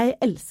 jeg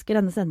elsker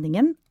denne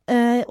sendingen,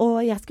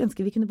 og jeg skulle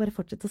ønske vi kunne bare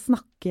fortsette å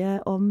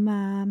snakke om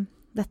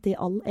dette i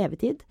all evig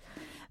tid.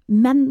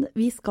 Men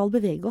vi skal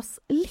bevege oss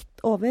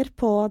litt over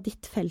på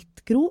ditt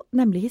felt, Gro,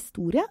 nemlig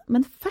historie.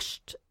 Men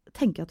først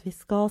tenker jeg at vi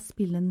skal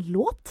spille en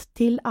låt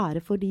til ære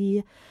for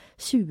de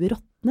 20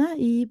 rottene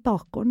i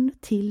bakgården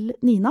til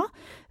Nina.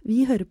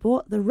 Vi hører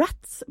på The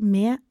Rats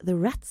med The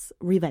Rats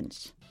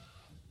Revenge.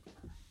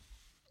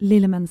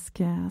 Lille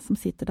menneske som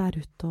sitter der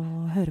ute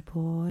og hører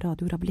på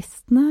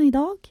radiorabilistene i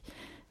dag.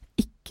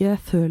 Ikke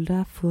føl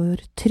deg for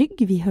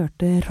trygg. Vi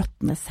hørte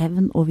rottenes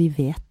hevn, og vi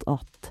vet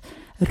at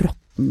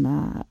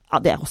rottene, ja,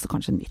 det er også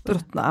kanskje en myte.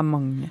 Rottene er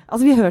mange.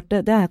 Altså vi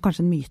hørte, det er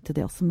kanskje en myte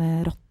det også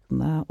med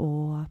rottene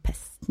og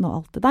pesten og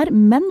alt det der.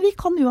 Men vi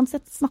kan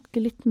uansett snakke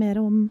litt mer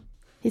om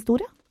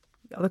historie.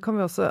 Ja, det kan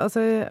vi også. Altså,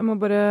 jeg må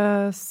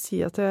bare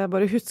si at jeg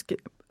bare husker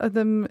at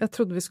jeg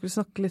trodde vi skulle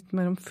snakke litt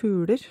mer om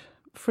fugler.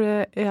 For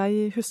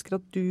jeg husker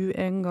at du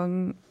en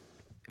gang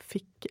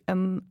fikk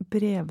en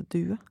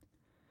brevdue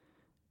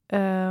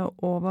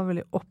og var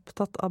veldig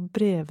opptatt av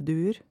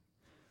brevduer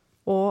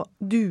og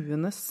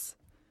duenes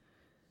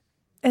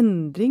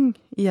endring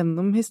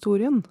gjennom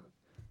historien.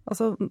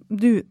 Altså,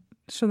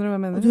 skjønner du hva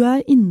jeg mener? Du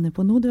er inne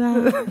på noe, du er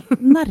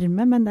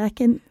nærme, men det er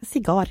ikke en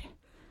sigar.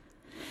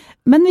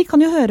 Men vi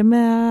kan jo høre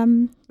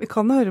med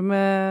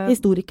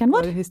historikeren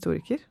vår.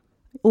 Historiker.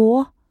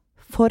 Og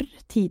for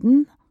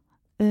tiden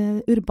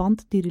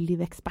urbant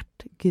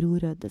dyrelivekspert Gro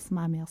Røde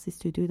som er med oss i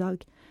studio i dag.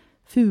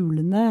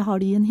 Fuglene, har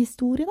de en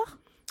historie da?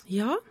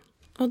 Ja,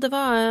 og det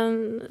er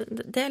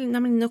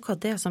nemlig noe av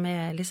det som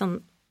er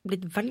liksom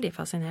blitt veldig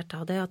fascinert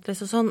av, det at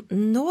liksom sånn,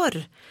 nå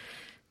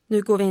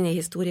går vi inn i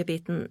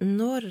historiebiten,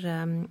 når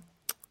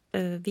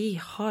vi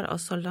har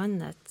altså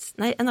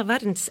en av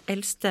verdens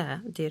eldste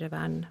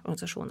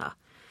dyrevernorganisasjoner,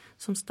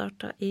 som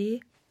startet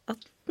i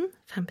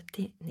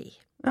 1859.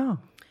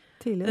 Ja,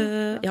 tidlig.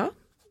 Ja,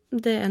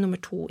 det er nummer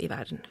 2 i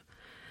verden.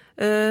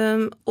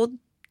 Og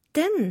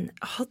den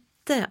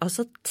hadde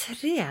altså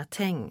 3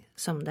 ting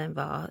som den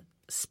var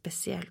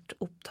spesielt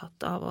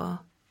opptatt av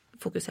å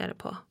fokusere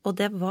på. Og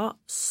det var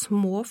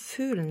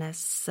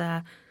småfuglenes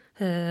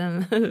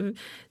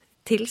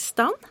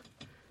tilstand.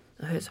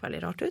 Det høres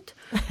veldig rart ut.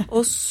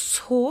 Og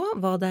så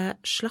var det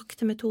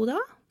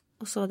slaktemetoder,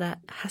 og så var det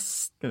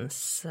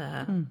hestens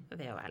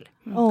VHL.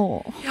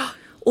 Ja,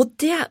 og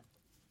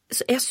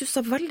så jeg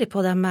stusset veldig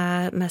på det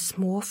med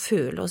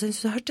småfugl, og så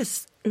synes det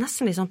hørtes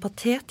nesten litt sånn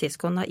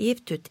patetisk og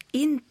naivt ut,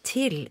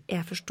 inntil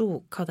jeg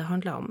forstod hva det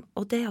handlet om.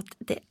 Og det at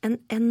det er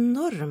en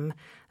enorm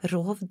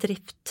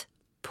rovdrift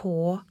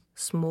på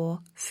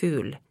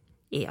småfugl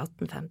i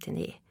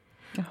 1859.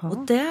 Jaha.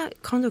 Og det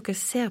kan dere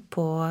se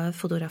på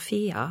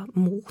fotografier,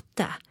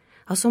 mote.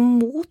 Altså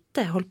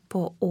mote holdt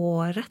på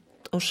å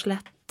rett og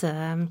slett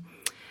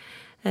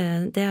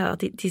det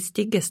er de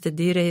styggeste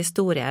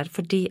dyrehistorier,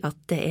 fordi at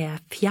det er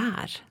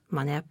fjær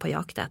man er på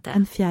jakt etter.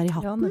 En fjær i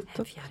hatten.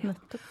 Ja,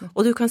 nettopp.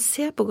 Og du kan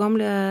se på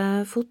gamle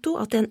foto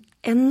at det er en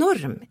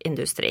enorm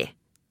industri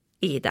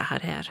i det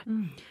her.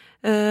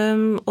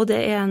 Og det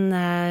er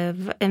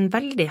en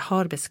veldig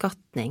hard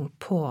beskatning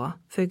på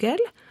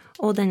fugl,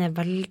 og den er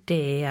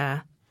veldig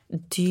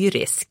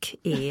dyrisk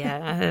i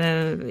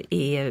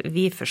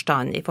vid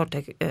forstand i forhold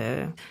til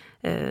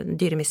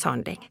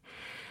dyremishandling.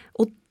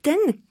 Og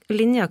den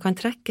linja kan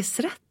trekkes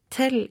rett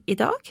til i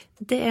dag.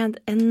 Det en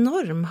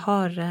enorm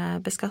hard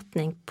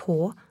beskatning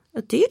på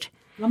dyr.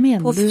 Hva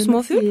mener på du med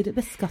småfugl? sier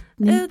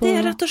beskatning på? Det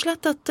rett og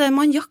slett at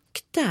man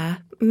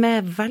jakter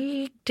med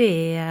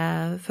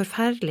veldig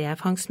forferdelige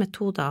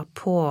fangstmetoder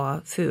på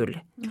fugl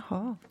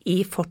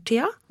i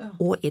fortida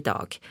og i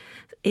dag.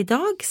 I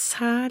dag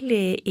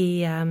særlig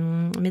i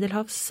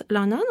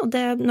middelhavslandene, og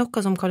det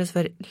noe som kalles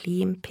for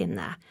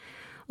limpinne.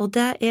 Og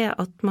det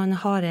at man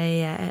har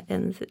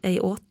ei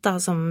åta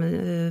som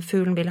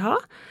fuglen vil ha,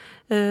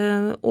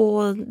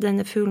 og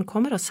denne fuglen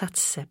kommer og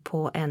setter seg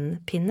på en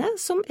pinne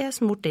som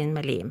smurt inn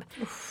med lim.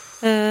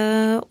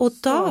 Og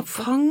da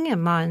fanger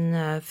man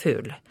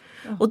fugl.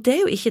 Og det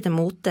jo ikke til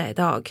mote i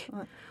dag.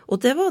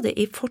 Og det var det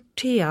i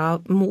fortida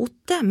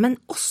mote, men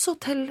også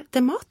til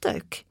det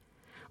matauk.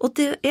 Og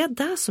det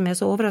det som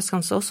så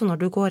overraskende også når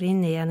du går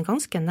inn i en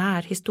ganske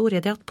nær historie,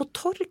 det at på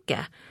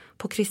torget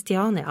på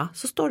Kristiania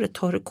så står det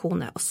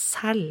torgkone og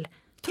selger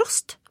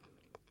trost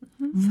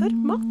for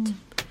mat.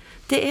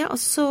 Det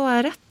altså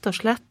rett og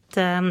slett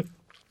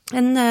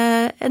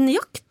en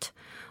jakt,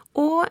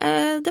 og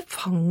det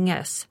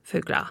fanges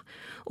fugler.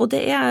 Og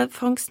det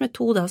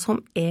fangstmetoder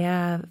som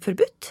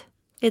forbudt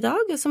i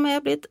dag, som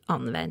blitt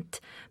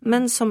anvendt,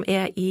 men som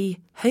i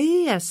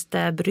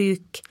høyeste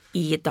bruk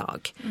i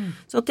dag.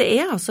 Så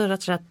det altså rett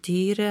og slett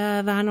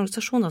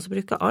dyrevernorganisasjoner som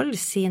bruker all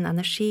sin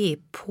energi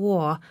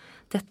på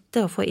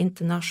dette, å få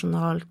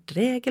internasjonalt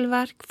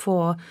regelverk,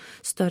 få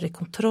større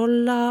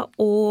kontroller,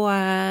 og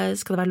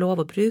skal det være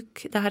lov å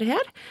bruke det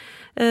her?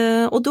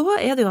 Og da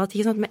det jo at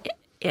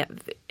jeg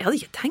hadde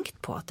ikke tenkt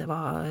på at det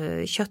var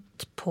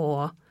kjøtt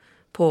på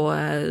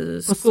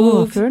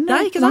småfuglen?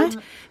 Nei, ikke sant?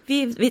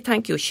 Vi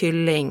tenker jo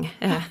kylling.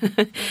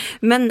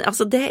 Men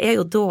altså, det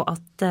jo da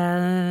at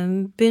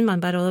begynner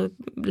man bare å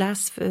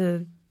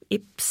lese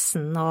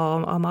Ibsen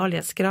og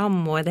Amalie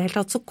Skram, og i det hele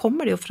tatt, så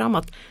kommer det jo fram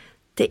at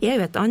det jo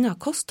et annet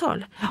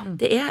kosthold.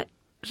 Det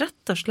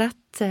rett og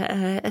slett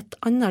et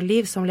annet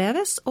liv som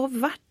leves, og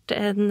hvert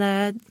en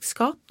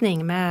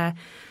skapning med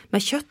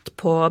kjøtt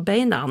på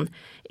beina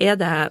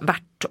det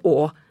verdt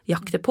å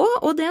jakte på,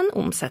 og det en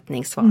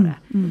omsetningsvare.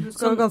 Du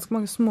skal ha ganske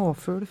mange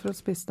småfugl for å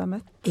spise deg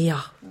mett.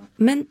 Ja,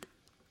 men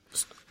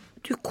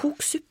du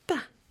koker suppe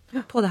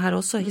på det her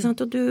også, ikke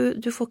sant? Og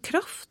du får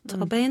kraft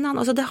av beina.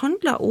 Altså, det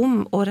handler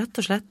om å rett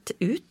og slett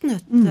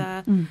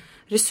utnytte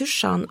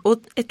ressursene,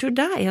 og jeg tror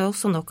det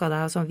også noe av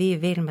det som vi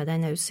vil med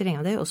denne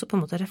utstillingen, det også på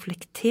en måte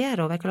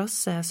reflektere over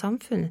klasse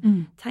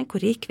samfunn. Tenk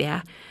hvor rik vi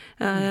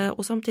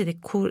og samtidig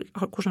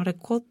hvordan har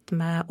det gått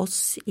med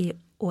oss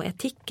og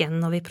etikken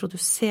når vi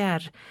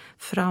produserer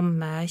fram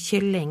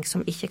kylling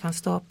som ikke kan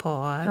stå på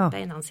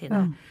beina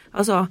sine.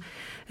 Altså,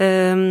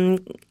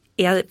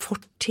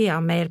 fortida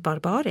mer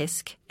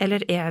barbarisk,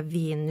 eller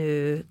vi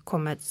nå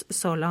kommet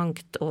så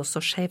langt og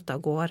så skjevt av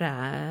gårde,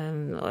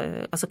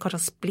 altså hva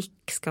slags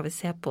blikk skal vi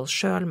se på oss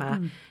selv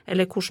med,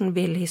 eller hvordan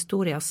vil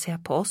historien se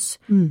på oss?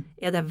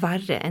 Det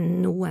verre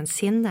enn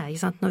noensinne?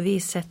 Ikke sant? Når vi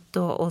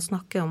sitter og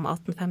snakker om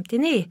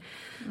 1859,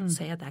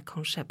 så det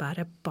kanskje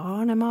bare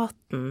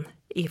barnematen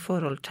i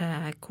forhold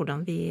til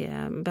hvordan vi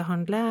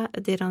behandler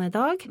dyrene i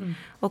dag,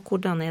 og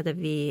hvordan det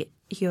vi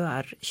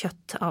gjør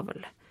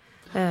kjøttavl.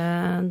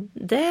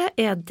 Det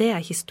det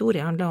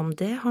historie handler om.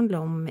 Det handler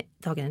om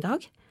dagen i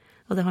dag,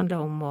 og det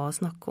handler om å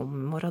snakke om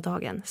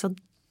morgendagen. Så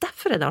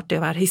derfor det artig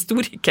å være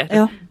historiker.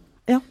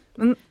 Ja.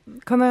 Men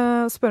kan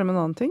jeg spørre om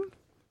en annen ting?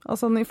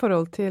 Altså i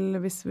forhold til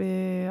hvis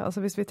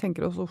vi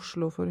tenker oss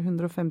Oslo for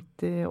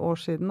 150 år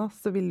siden, da,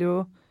 så ville jo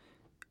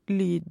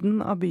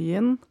lyden av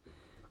byen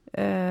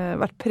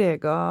vært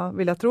preget,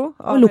 vil jeg tro.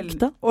 Og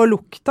lukta. Og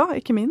lukta,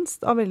 ikke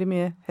minst, av veldig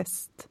mye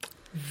hest.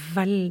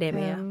 Veldig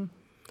mye.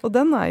 Og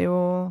den jo...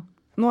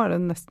 Nå det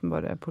nesten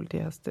bare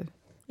politihester.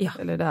 Ja.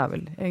 Eller det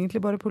vel egentlig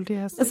bare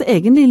politihester. Altså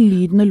egentlig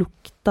lyden og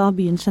lukta av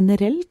byen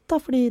generelt, da,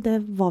 fordi det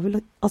var vel...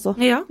 Altså,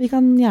 vi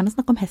kan gjerne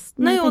snakke om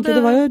hesten. Nei,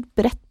 det var jo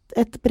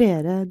et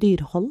bredere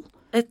dyrehold.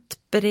 Et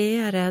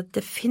bredere,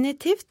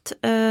 definitivt.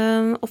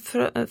 Og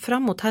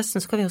fram mot hesten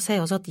så kan vi jo si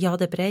også at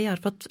det bredere.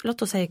 For at, la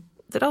oss si,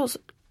 dra oss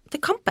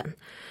til kampen.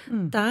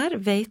 Der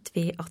vet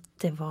vi at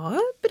det var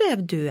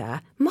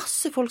brevdue.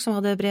 Masse folk som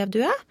hadde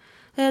brevdue.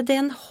 Det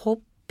en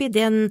hobby.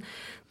 Det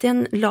en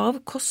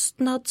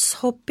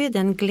lavkostnadshobby, det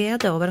en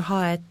glede over å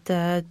ha et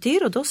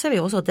dyr, og da ser vi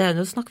også at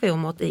nå snakker vi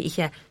om at det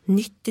ikke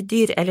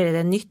nyttedyr, eller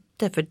det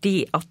nytte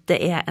fordi at det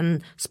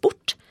en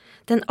sport.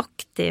 Det en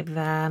aktiv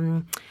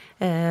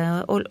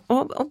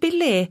og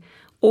billig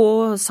og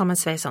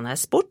sammensveisende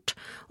sport.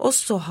 Og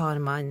så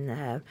har man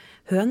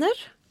høner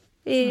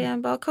i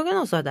bakhagen,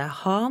 og så det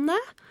hane,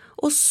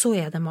 og så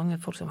det mange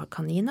folk som har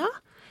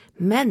kaniner.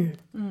 Men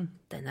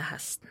denne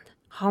hesten,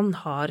 han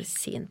har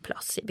sin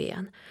plass i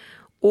byen.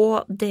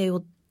 Og det jo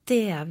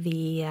det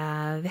vi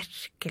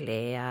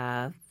virkelig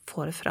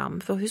får fram.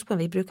 For husk på,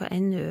 vi bruker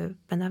ennå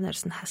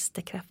benevnelsen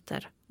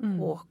hestekrefter,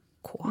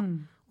 HK.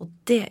 Og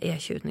det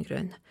ikke uten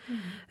grunn.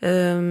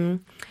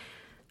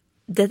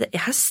 Det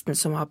hesten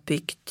som har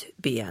bygd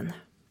byen.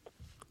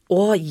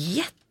 Og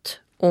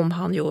gjett om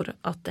han gjorde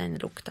at den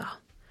lukta.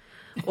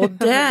 Og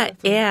det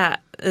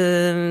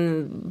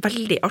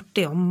veldig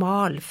artig å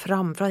male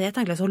fram, for jeg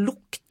tenker så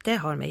lukt det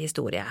har med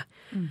historie.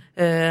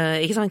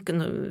 Ikke sant?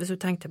 Hvis du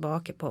tenker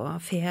tilbake på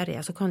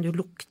ferie, så kan du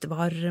lukte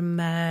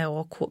varme,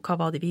 og hva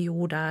var det vi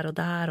gjorde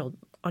der, og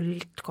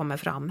alt kommer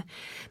fram.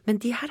 Men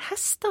de her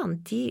hestene,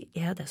 de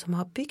det som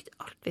har bygd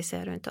alt vi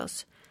ser rundt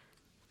oss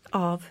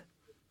av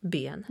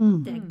byen.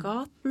 Det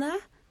gatene,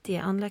 de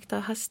anlagt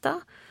av hester,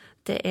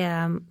 det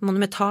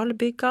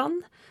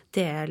monumentalbyggene,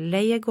 det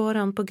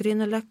leiegårdene på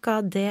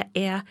Grünerløkka, det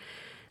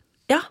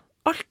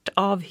alt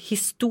av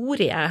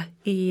historie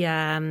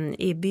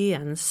i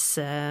byens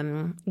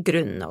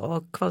grunn,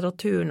 og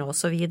kvadraturen og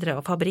så videre,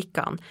 og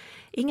fabrikkene.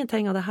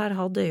 Ingenting av det her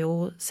hadde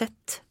jo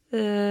sett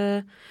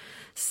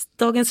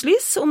dagens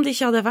lys, om det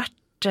ikke hadde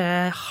vært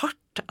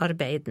hardt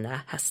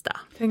arbeidende hester.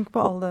 Tenk på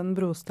all den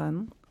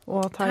brosteinen,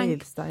 og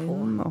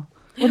teglsteinen,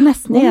 og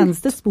nesten det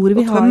eneste sporet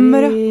vi har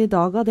i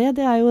dag av det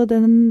jo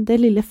det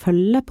lille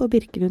følget på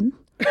Birkelunden.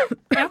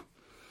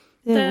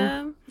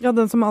 Ja,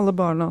 den som alle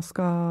barna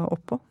skal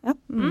opp på. Ja.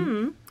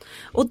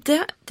 Og det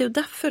jo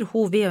derfor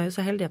vi jo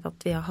så heldige for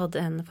at vi har hatt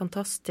en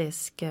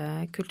fantastisk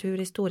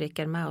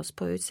kulturhistoriker med oss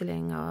på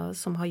utstillinga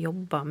som har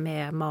jobbet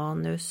med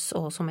manus,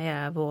 og som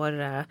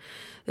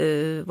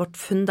vårt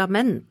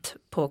fundament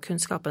på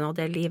kunnskapen, og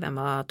det livet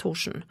med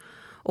Thorsen.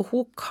 Og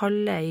hun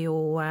kaller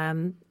jo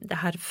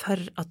det her for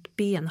at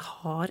byen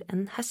har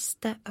en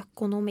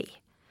hesteøkonomi.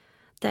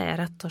 Det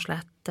rett og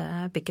slett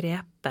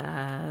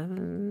begrepet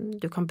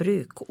du kan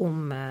bruke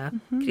om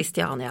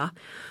Kristiania.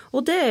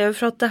 Og det jo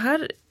for at det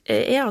her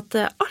at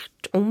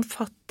alt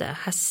omfatter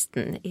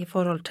hesten i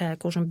forhold til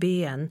hvordan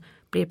byen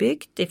blir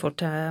bygd, i forhold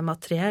til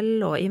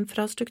materiell og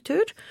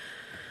infrastruktur.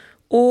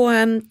 Og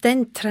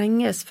den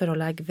trenges for å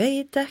legge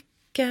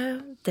veidekke,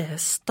 det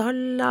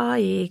staller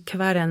i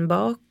hver en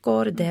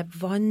bakgård, det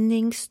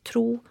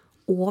vanningstro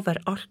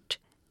overalt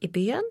i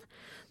byen,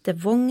 det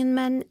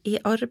vognmenn i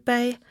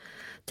arbeid,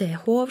 det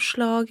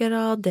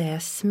hovslagere, det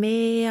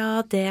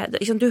smeder,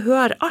 du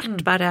hører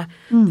alt bare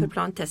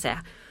forplante seg.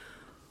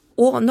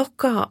 Og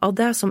noe av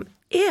det som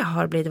jeg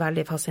har blitt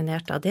veldig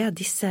fascinert av, det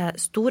disse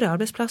store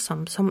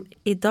arbeidsplassene som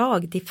i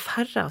dag de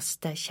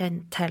færreste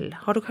kjenner til.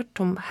 Har du hørt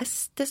om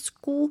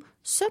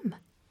hesteskosøm?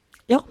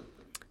 Ja.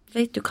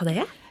 Vet du hva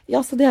det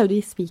Ja, så det jo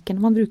de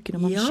spikerne man bruker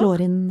når man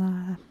slår inn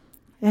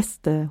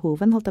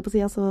hestehoven, holdt jeg på å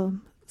si, altså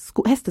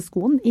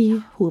hesteskoen i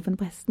hoven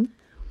på hesten.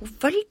 Og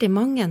veldig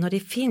mange, når de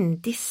finner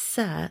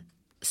disse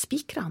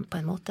spikrene på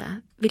en måte,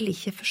 vil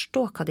ikke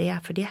forstå hva det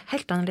for de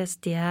helt annerledes.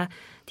 De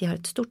har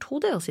et stort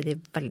hode, og så de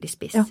veldig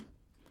spiss. Ja.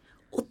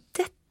 Og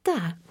dette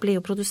blir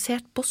jo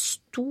produsert på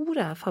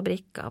store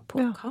fabrikker,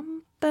 på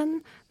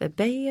Kampen, ved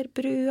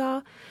Beierbrua,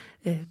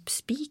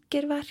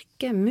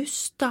 Spikerverket,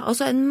 Musta,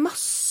 altså en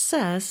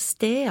masse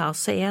steder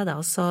så det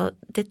altså,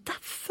 det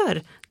derfor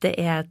det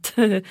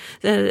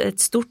et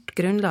stort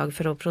grunnlag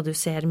for å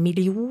produsere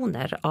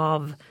millioner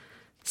av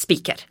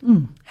spiker,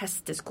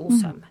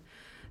 hesteskosøm.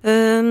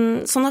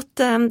 Sånn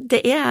at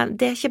det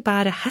ikke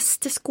bare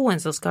hesteskoen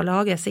som skal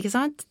lages, ikke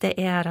sant? Det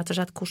rett og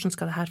slett hvordan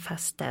skal det her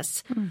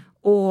festes,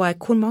 og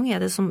hvor mange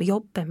det som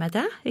jobber med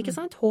det, ikke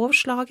sant?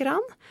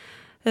 Hovslagerne,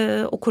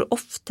 og hvor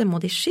ofte må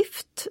de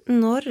skifte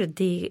når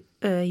de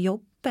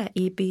jobber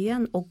i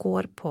byen og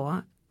går på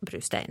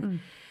brustein.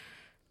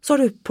 Så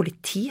har du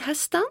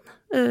politihestene,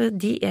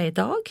 de i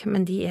dag,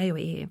 men de jo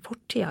i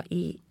fortida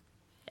i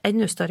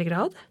enda større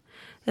grad.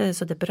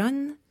 Så det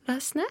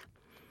brannvesenet.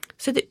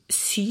 Så det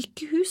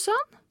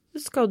sykehusene.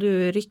 Skal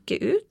du rykke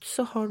ut,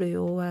 så har du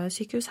jo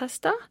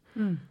sykehushester.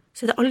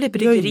 Så det alle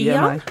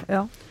bryggeriene.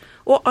 Ja.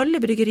 Og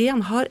alle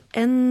bryggeriene har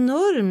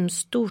enormt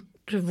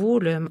stort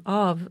volum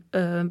av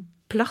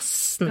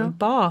plassen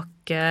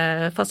bak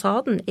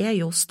fasaden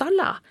jo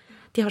staller.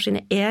 De har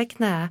sine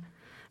egne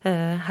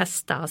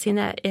hester,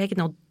 sine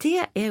egne, og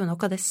det jo noe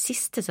av det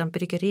siste som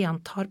bryggeriene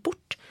tar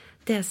bort.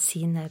 Det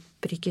sine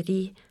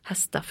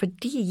bryggerihester, for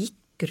de gikk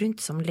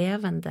rundt som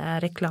levende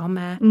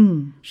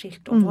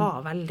reklameskilt og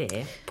var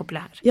veldig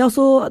populær. Ja,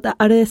 så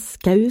det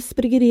Skaus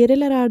bryggerier,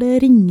 eller det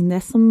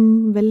Ringnes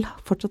som vel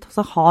fortsatt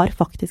også har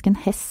faktisk en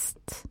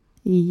hest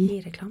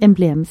i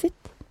emblemet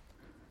sitt?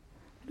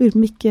 Lurer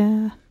på om ikke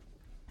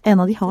en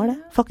av de har det,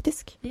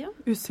 faktisk. Ja.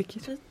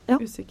 Usikker. Ja.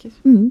 Usikker.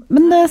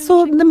 Men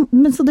så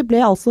det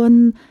ble altså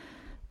en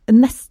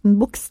nesten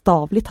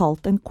bokstavelig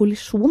talt en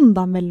kollisjon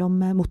da mellom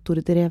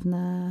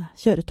motordrevne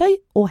kjøretøy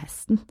og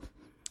hesten.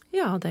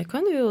 Ja, det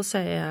kan du jo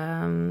si.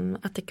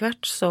 Etter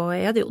hvert så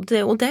det jo,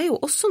 og det jo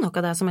også noe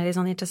av det som litt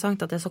sånn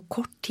interessant, at det så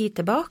kort tid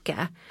tilbake.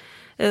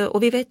 Og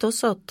vi vet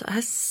også at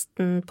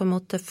hesten på en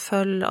måte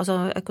følger,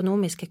 altså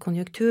økonomiske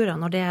konjunkturer,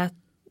 når det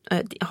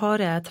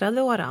harde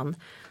 30-årene,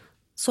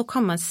 så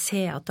kan man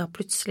se at da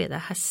plutselig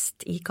det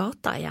hest i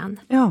gata igjen.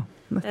 Ja,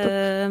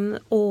 nettopp.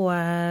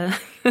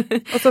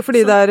 Altså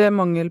fordi det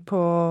mangel på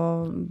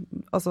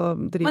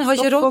drivstoff. Man har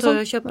ikke råd til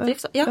å kjøpe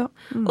drivstoff. Ja.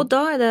 Og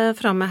da det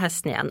fremme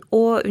hesten igjen.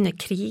 Og under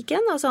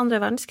krigen, altså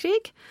andre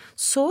verdenskrig,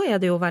 så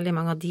det jo veldig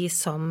mange av de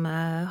som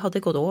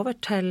hadde gått over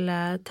til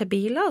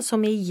biler,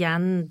 som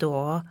igjen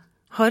da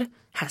har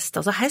hest.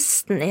 Altså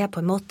hesten på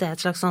en måte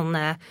et slags sånn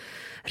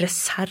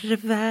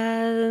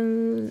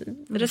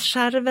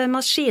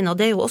reservemaskin, og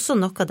det jo også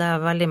noe det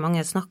veldig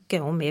mange snakker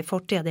om i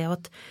fortiden, det jo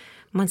at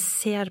man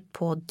ser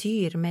på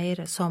dyr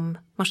mer som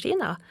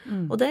maskiner.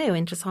 Og det jo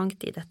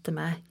interessant i dette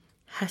med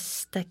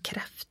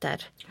hestekrefter.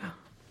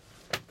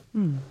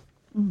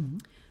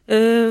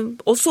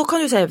 Og så kan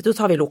du si, da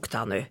tar vi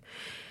lukta nå.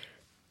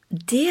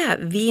 Det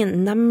vi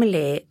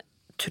nemlig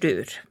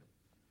tror,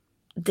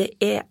 det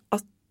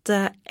at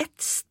et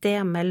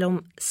sted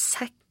mellom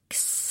 6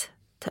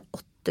 til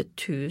 8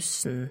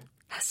 000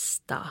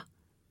 hester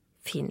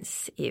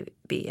finnes i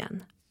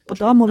byen. Og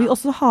da må vi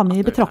også ha med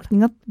i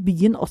betraktning at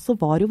byen også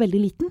var jo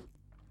veldig liten.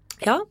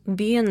 Ja,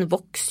 byen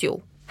vokser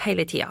jo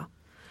hele tiden.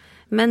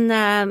 Men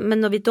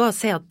når vi da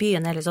ser at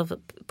byen liksom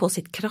på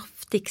sitt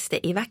kraftigste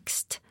i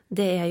vekst,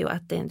 det jo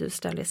etter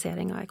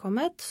industrialiseringen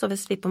kommet. Så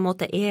hvis vi på en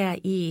måte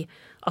i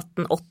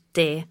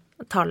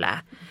 1880-tallet,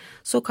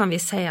 så kan vi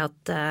si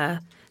at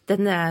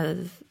denne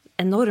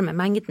enorme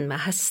mengden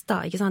med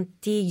hester, ikke sant?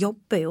 De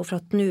jobber jo for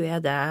at nå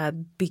det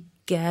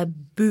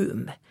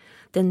byggeboom.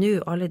 Det nå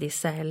alle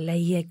disse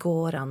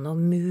leiegårdene og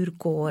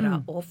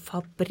murgårdene og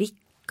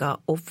fabrikker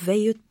og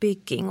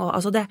veiutbygging. Og,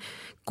 altså det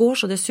går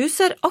så det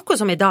suser, akkurat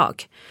som i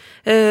dag.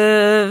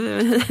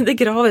 Det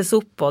graves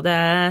opp, og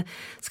det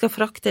skal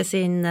fraktes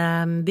inn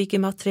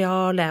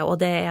byggemateriale, og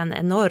det en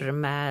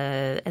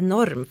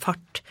enorm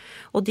fart.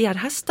 Og de her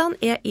hestene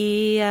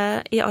i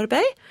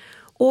arbeid.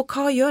 Og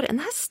hva gjør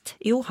en hest?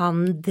 Jo,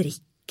 han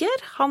drikker,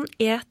 han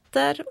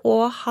eter,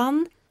 og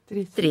han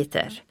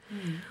driter.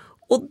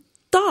 Og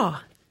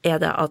da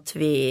det at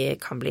vi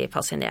kan bli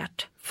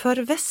fascinert. For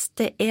hvis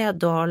det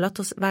da, la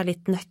oss være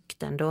litt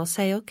nøktern da, og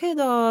si, ok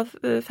da,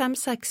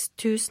 5-6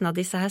 tusen av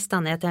disse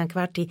hestene til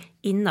enhver tid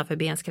innenfor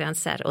byens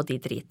grenser, og de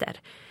driter.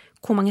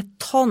 Hvor mange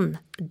tonn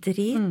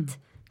drit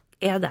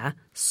det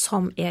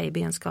som i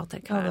byens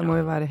gater? Ja, det må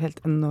jo være helt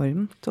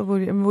enormt. Og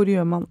hvor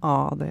gjør man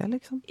av det,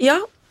 liksom?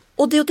 Ja,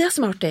 og det jo det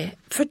som artig,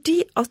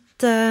 fordi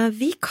at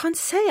vi kan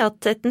si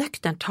at et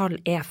nøkternt tall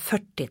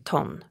 40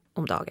 tonn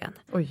om dagen.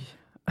 Oi.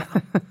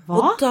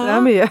 Hva?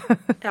 Det mye.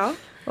 Ja.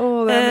 Det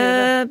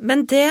mye.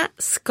 Men det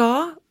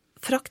skal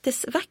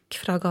fraktes vekk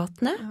fra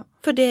gatene,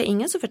 for det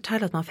ingen som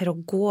forteller at man får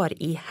går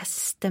i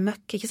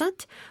hestemøkk, ikke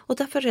sant? Og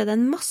derfor det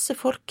en masse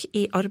folk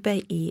i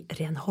arbeid i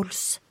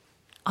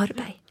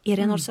renholdsarbeid, i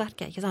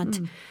renholdsverket, ikke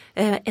sant?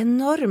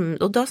 Enorm,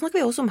 og da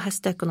snakker vi også om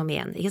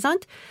hesteøkonomien, ikke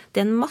sant?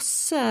 Det en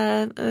masse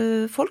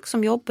folk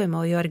som jobber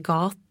med å gjøre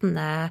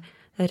gatene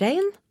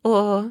ren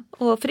og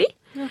fri.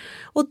 Ja.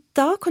 Og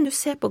da kan du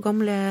se på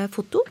gamle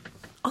foto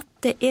at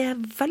det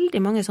veldig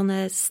mange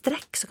sånne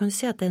strekk, så kan du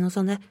se at det noen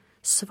sånne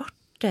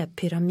svarte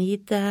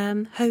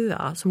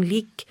pyramidehauger som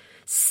ligger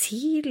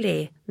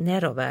sirlig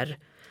nedover.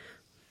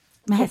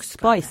 Med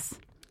hestspice.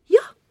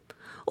 Ja,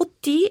 og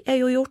de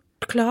jo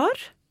gjort klar,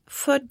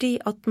 fordi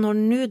at når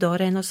nå da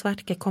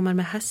renholdsverket kommer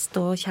med hest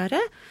og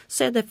kjerre,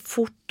 så det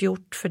fort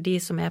gjort for de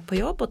som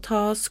på jobb å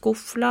ta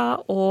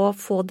skuffler og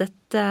få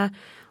dette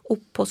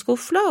opp på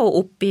skuffler og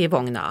opp i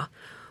vogna.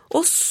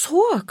 Og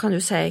så kan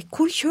du si,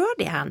 hvor kjører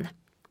de hen?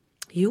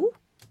 Jo,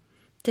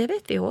 det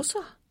vet vi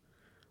også.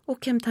 Og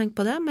hvem tenker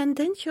på det? Men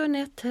den kjører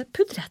ned til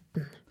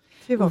pudretten.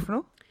 Hva for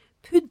noe?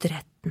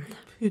 Pudretten.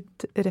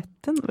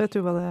 Pudretten? Vet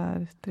du hva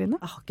det Trine?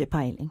 Jeg har ikke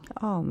peiling. Jeg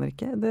aner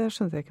ikke. Det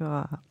skjønte jeg ikke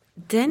hva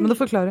Men du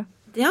forklare.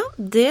 Ja,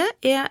 det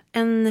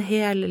en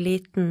hel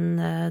liten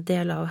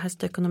del av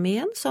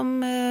hesteøkonomien som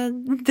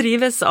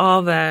drives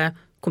av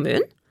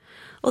kommunen.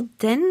 Og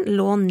den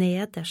lå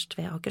nederst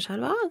ved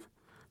Akerselva,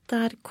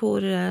 der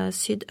hvor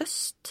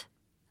sydøst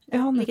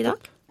ligger i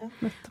dag.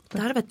 Det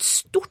var et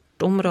stort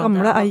område.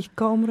 Gamle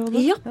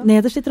Eika-området. Ja.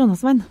 Nederst i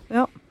Trondheimsveien.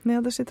 Ja,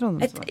 nederst i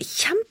Trondheimsveien. Et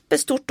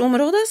kjempestort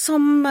område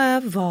som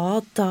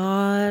var da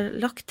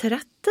lagt til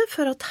rette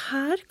for at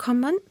her kan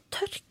man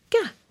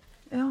tørke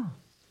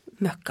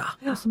møkka.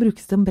 Ja, så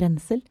brukes det om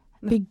brensel,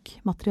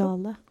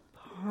 byggmateriale.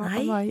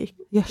 Nei.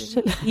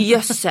 Gjødsel.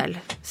 Gjødsel,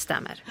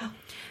 stemmer.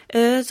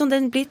 Så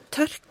den blir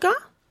tørka,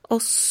 og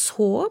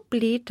så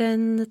blir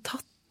den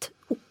tatt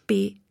opp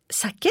i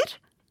sekker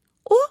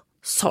og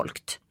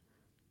solgt.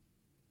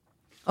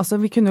 Altså,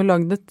 vi kunne jo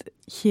lagd et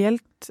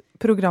helt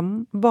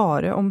program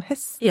bare om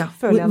hest,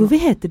 føler jeg nå.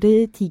 Hvorfor heter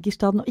det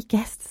Tigerstaden og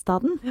ikke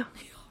Hestestaden? Ja.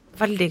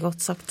 Veldig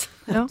godt sagt.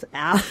 Ja.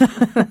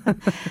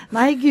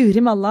 Nei,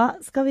 Guri Malla,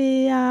 skal vi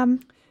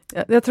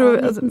jeg tror,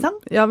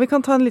 ja, vi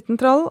kan ta en liten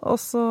trall, og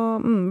så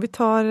vi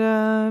tar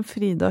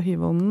Frida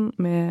Hyvonen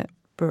med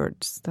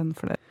Birds, den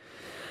for det.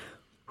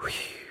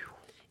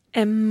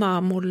 Emma,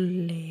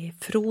 Molly,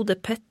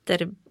 Frode,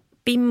 Petter,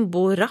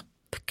 Bimbo, Rapp,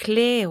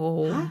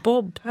 Cleo,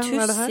 Bob,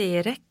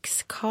 Tussi,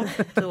 Rex,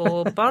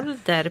 Kato,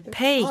 Balder,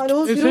 Peik,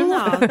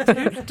 Truna,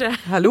 Trulte.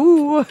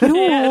 Hallo!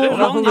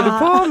 Hva holder du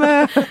på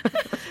med?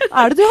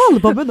 Det du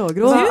holder på med nå,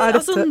 Gro?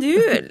 Nå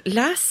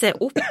leser jeg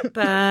opp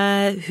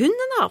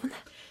hundenavn.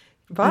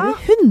 Hva? Er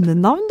det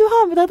hundenavn du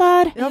har med deg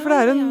der? Ja, for det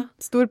er en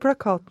stor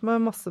plakat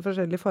med masse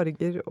forskjellige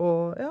farger,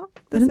 og ja,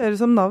 det ser ut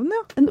som navn, ja.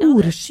 En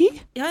ordsky?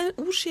 Ja, en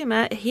ordsky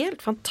med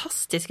helt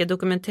fantastiske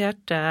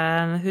dokumenterte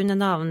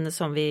hundenavn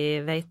som vi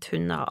vet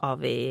hunder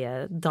av i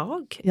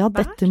dag. Ja,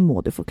 dette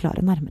må du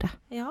forklare nærmere.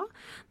 Ja,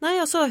 nei,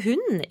 altså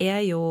hunden er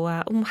jo,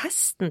 om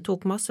hesten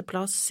tok masse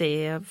plass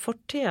i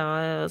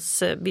fortidens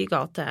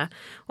bygate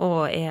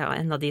og er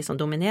en av de som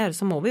dominerer,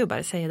 så må vi jo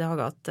bare si i dag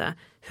at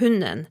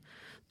hunden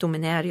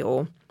dominerer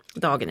jo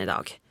dagen i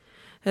dag.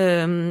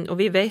 Og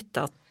vi vet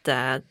at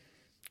hver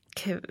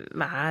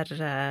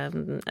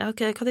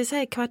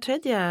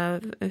tredje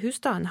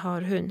husstand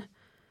har hund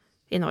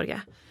i Norge.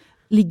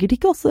 Ligger det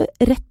ikke også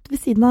rett ved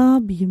siden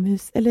av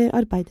eller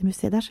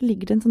arbeidermuseet der, så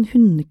ligger det en sånn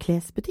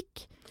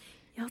hundeklesbutikk?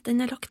 Ja,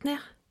 den er lagt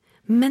ned.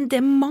 Men det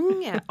er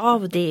mange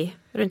av de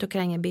rundt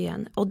omkring i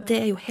byen, og det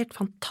er jo helt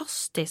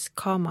fantastisk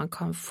hva man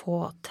kan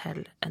få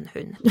til en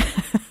hund.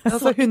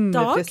 Altså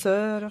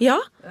hundefrisør. Ja,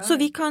 så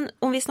vi kan,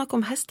 om vi snakker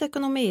om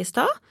hesteøkonomi i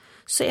stad,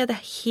 så er det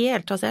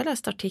helt, altså jeg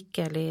leste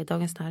artikkel i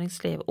Dagens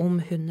Næringsliv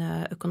om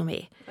hundeøkonomi.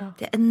 Ja.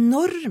 Det er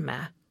enorme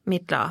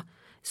midler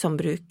som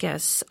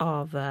brukes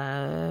av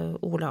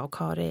Ola og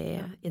Kari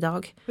i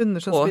dag.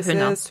 Hunder som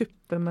spiser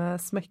suppe med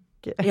smekk.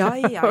 Ja.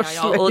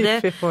 Og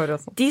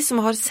de som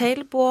har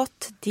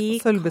seilbåt,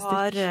 de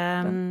har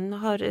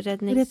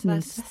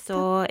redningsvest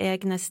og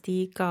egne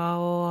stiger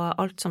og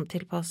alt som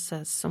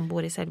tilpasses som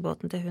bor i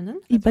seilbåten til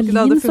hunden. I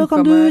Berlin så kan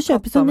du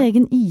kjøpe sånn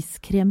egen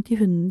iskrem til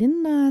hunden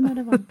din når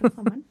det er varmt på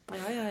sommeren.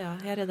 Ja,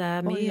 her er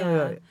det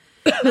mye.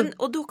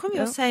 Og da kan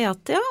vi jo si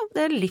at ja,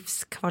 det er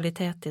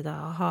livskvalitet i det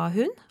å ha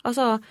hund.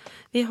 Altså,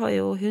 vi har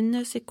jo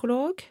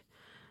hundepsykolog,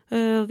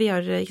 vi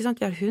har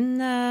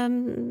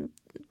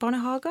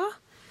hundebarnehager,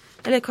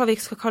 eller hva vi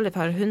skal kalle det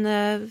for,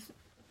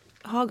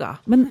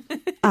 hundehager. Men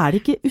er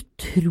det ikke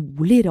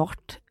utrolig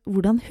rart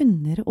hvordan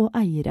hunder og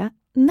eiere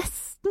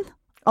nesten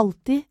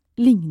alltid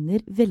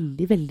ligner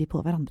veldig, veldig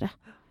på hverandre?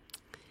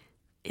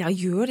 Ja,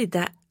 gjør de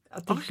det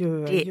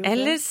artig,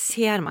 eller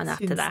ser man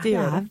etter det? Det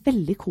er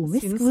veldig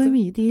komisk hvor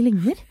mye de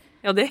ligner.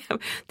 Ja, det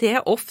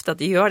er ofte at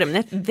de gjør det, men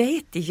jeg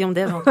vet ikke om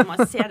det er noe man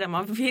ser det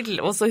man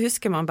vil, og så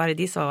husker man bare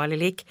de som var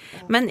veldig like.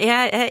 Men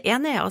jeg er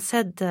enig og har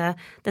sett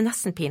det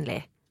nesten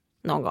pinlig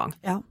noen gang.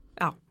 Ja.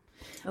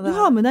 Du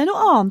har med deg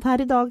noe annet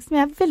her i dag som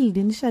jeg er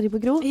veldig nysgjerrig på,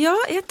 Gro. Ja,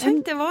 jeg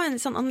tenkte det var en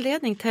sånn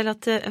anledning til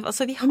at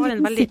altså, vi har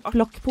en veldig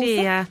artig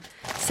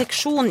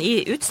seksjon i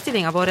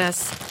utstillingen vår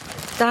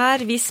der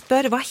vi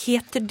spør hva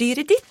heter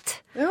dyret ditt?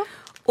 Ja.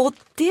 Og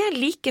det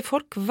liker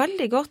folk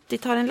veldig godt. De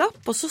tar en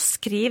lapp, og så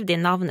skriver de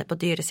navnet på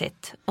dyret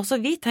sitt. Og så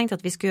vi tenkte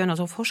at vi skulle gjøre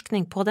noe sånn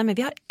forskning på det, men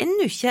vi har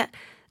ennå ikke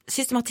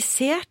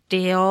systematisert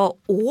det og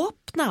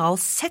åpnet og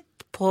sett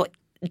på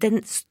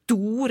den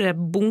store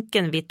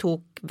bunken vi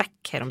tok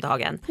vekk her om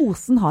dagen.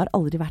 Posen har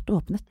aldri vært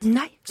åpnet.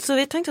 Nei, så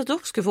vi tenkte at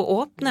dere skulle få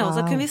åpne, og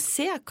så kunne vi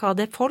se hva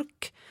det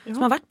folk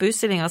som har vært på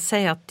utstillingen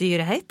sier at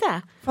dyret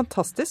heter.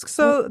 Fantastisk,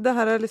 så det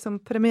her er liksom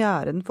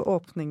premieren for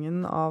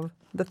åpningen av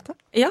dette?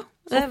 Ja,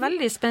 jeg er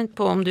veldig spent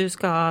på om du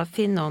skal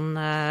finne noen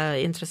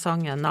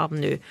interessante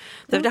navn nå.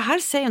 Det her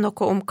sier noe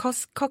om hva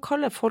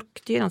kaller folk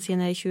dyrene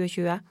sine i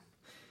 2020?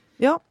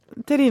 Ja,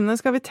 Dyrene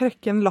skal vi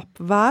trekke en lapp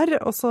hver,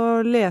 og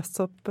så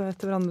lese opp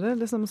etter hverandre,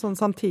 liksom sånn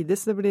samtidig,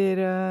 så det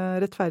blir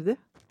rettferdig.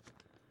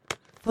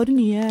 For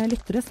nye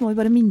lyttere så må vi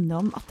bare minne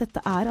om at dette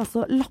er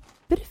altså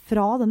lapper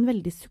fra den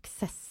veldig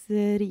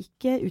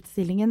suksessrike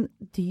utstillingen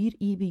Dyr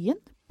i byen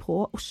på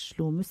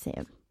Oslo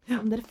museum.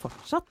 Om dere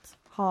fortsatt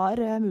har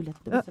mulighet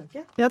til å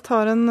besøke.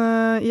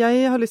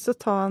 Jeg har lyst til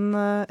å ta en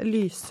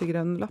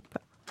lysegrønn lapp.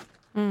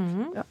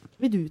 Ja.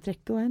 Vil du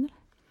trekke en, eller?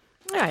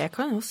 Ja, jeg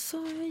kan også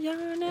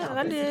gjerne.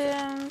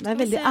 Det er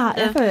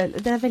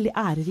veldig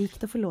ærerikt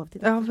å få lov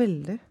til det. Ja,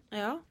 veldig.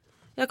 Ja,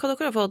 hva dere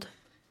har fått?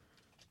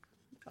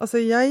 Altså,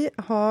 jeg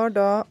har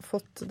da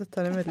fått, dette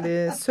er en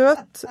veldig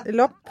søt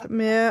lapp,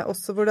 med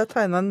også hvor det er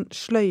tegnet en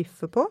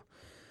sløyfe på.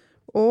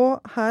 Og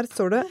her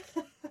står det,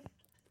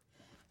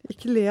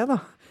 ikke le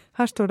da,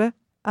 her står det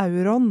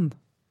Auron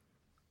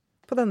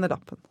på denne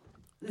lappen.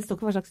 Det står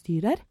ikke hva slags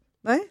dyr det er?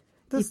 Nei.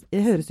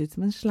 Det høres ut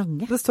som en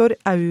slange. Det står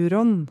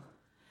Auron.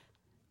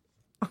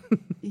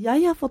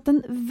 Jeg har fått en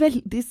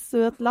veldig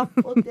søt lapp,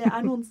 og det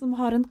er noen som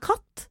har en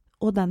katt,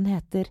 og den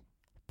heter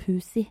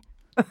Pussy.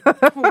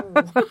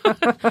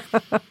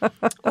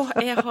 Og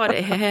jeg har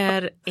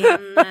her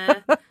en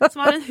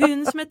som har en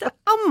hund som heter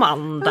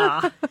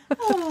Amanda.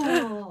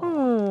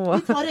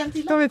 Vi tar en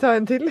til. Kan vi ta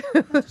en til?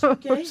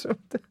 Okay.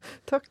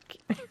 Takk.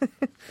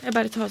 Jeg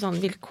bare tar sånn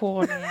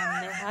vilkårlig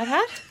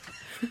her.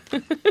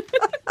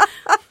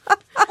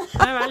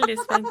 Jeg er veldig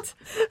spent.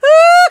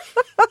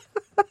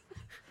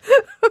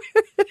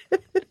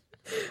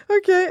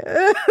 Ok,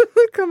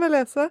 kan jeg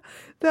lese?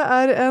 Det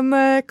er en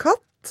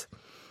katt,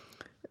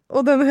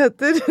 og den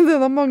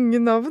har mange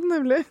navn,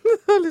 nemlig.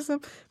 Liksom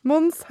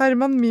Mons,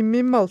 Herman,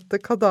 Mimmi, Malte,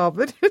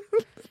 Kadaver.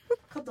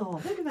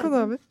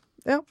 Kadaver,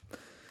 ja.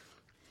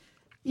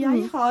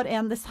 Jeg har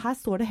en, her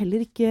står det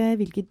heller ikke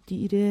hvilket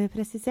dyr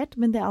presisert,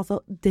 men det er altså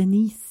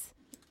Denise.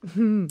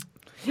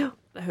 Ja,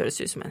 det høres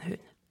ut som en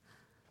hund.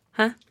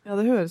 Hæ? Ja,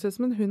 det høres ut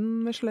som en hund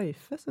med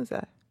sløyfe, synes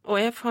jeg. Og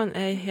jeg fant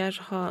ei her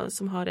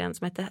som har en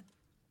som heter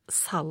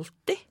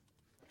Salti.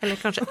 Eller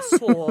kanskje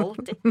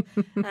Salti.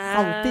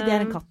 Salti, det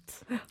er en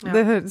katt. Ja.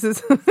 Det høres ut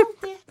som...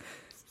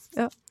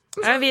 Ja.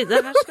 Det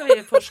her skal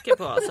vi forske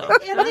på, altså.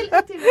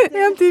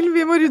 En til,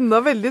 vi må runde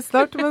av veldig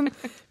snart, men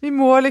vi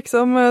må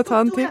liksom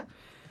ta en til.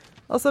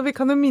 Altså, vi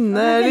kan jo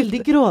minne...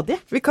 Veldig grådig.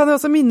 Vi kan jo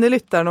også minne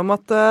lytterne om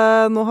at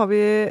nå har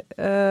vi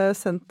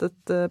sendt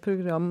et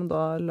program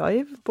da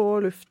live på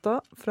lufta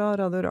fra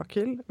Radio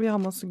Rakel. Vi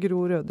har med oss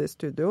Gro Røde i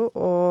studio,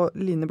 og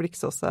Line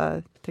Bliksås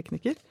er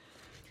tekniker.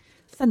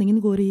 Sendingen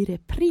går i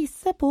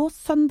reprise på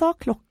søndag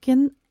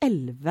klokken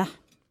 11.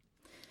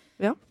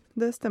 Ja,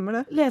 det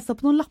stemmer det. Les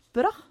opp noen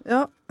lapper da.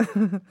 Ja.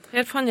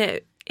 Her fant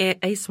jeg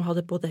ei som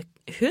hadde både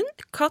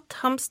hund,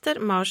 katt,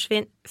 hamster,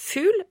 marsvin,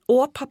 fugl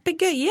og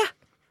papegøye.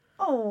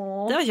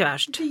 Åh, det var ikke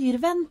verst.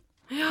 Dyrvenn.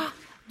 Ja.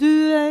 Du,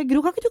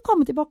 Gro, kan ikke du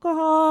komme tilbake og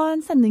ha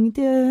en sending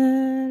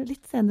til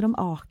litt senere om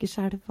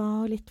Akerselva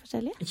og litt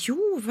forskjellig? Jo,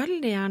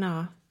 veldig gjerne.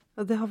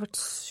 Ja, det har vært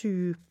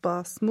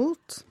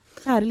supersmooth.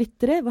 Kjære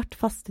lyttere, vårt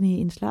faste nye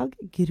innslag,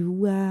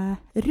 Gro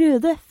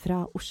Røde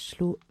fra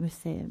Oslo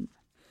Museum.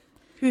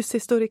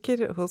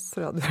 Hushistoriker hos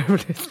Radio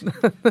Revolution.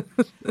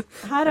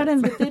 Her er det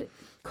en som heter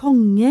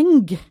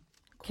Kongeng.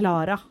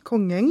 Klara.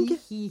 Kongeng?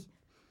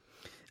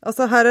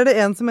 Altså, her er det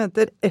en som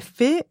heter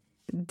Effie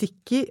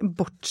Dickie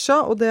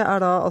Boccia, og det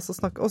er da altså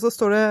snakk... Og så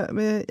står det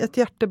med et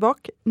hjerte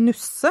bak,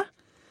 Nusse.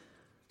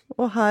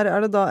 Og her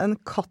er det da en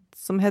katt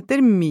som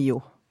heter Mio.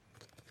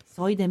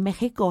 Soy de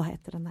Mexico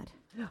heter den her.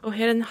 Og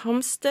her er en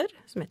hamster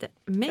som heter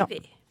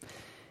Mevi. Ja.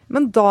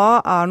 Men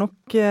da er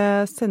nok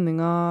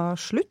sendinga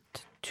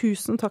slutt.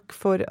 Tusen takk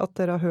for at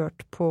dere har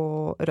hørt på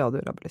Radio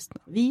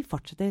Rabelistene. Vi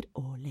fortsetter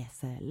å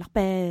lese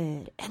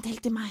lapper. En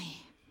til meg.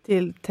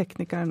 Til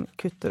teknikeren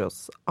kutter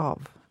oss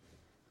av.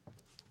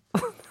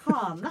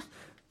 Hane.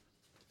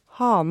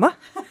 Hane?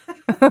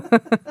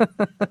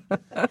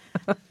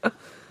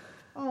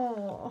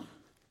 Åh.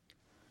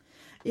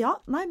 Ja,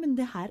 nei, men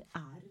det her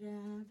er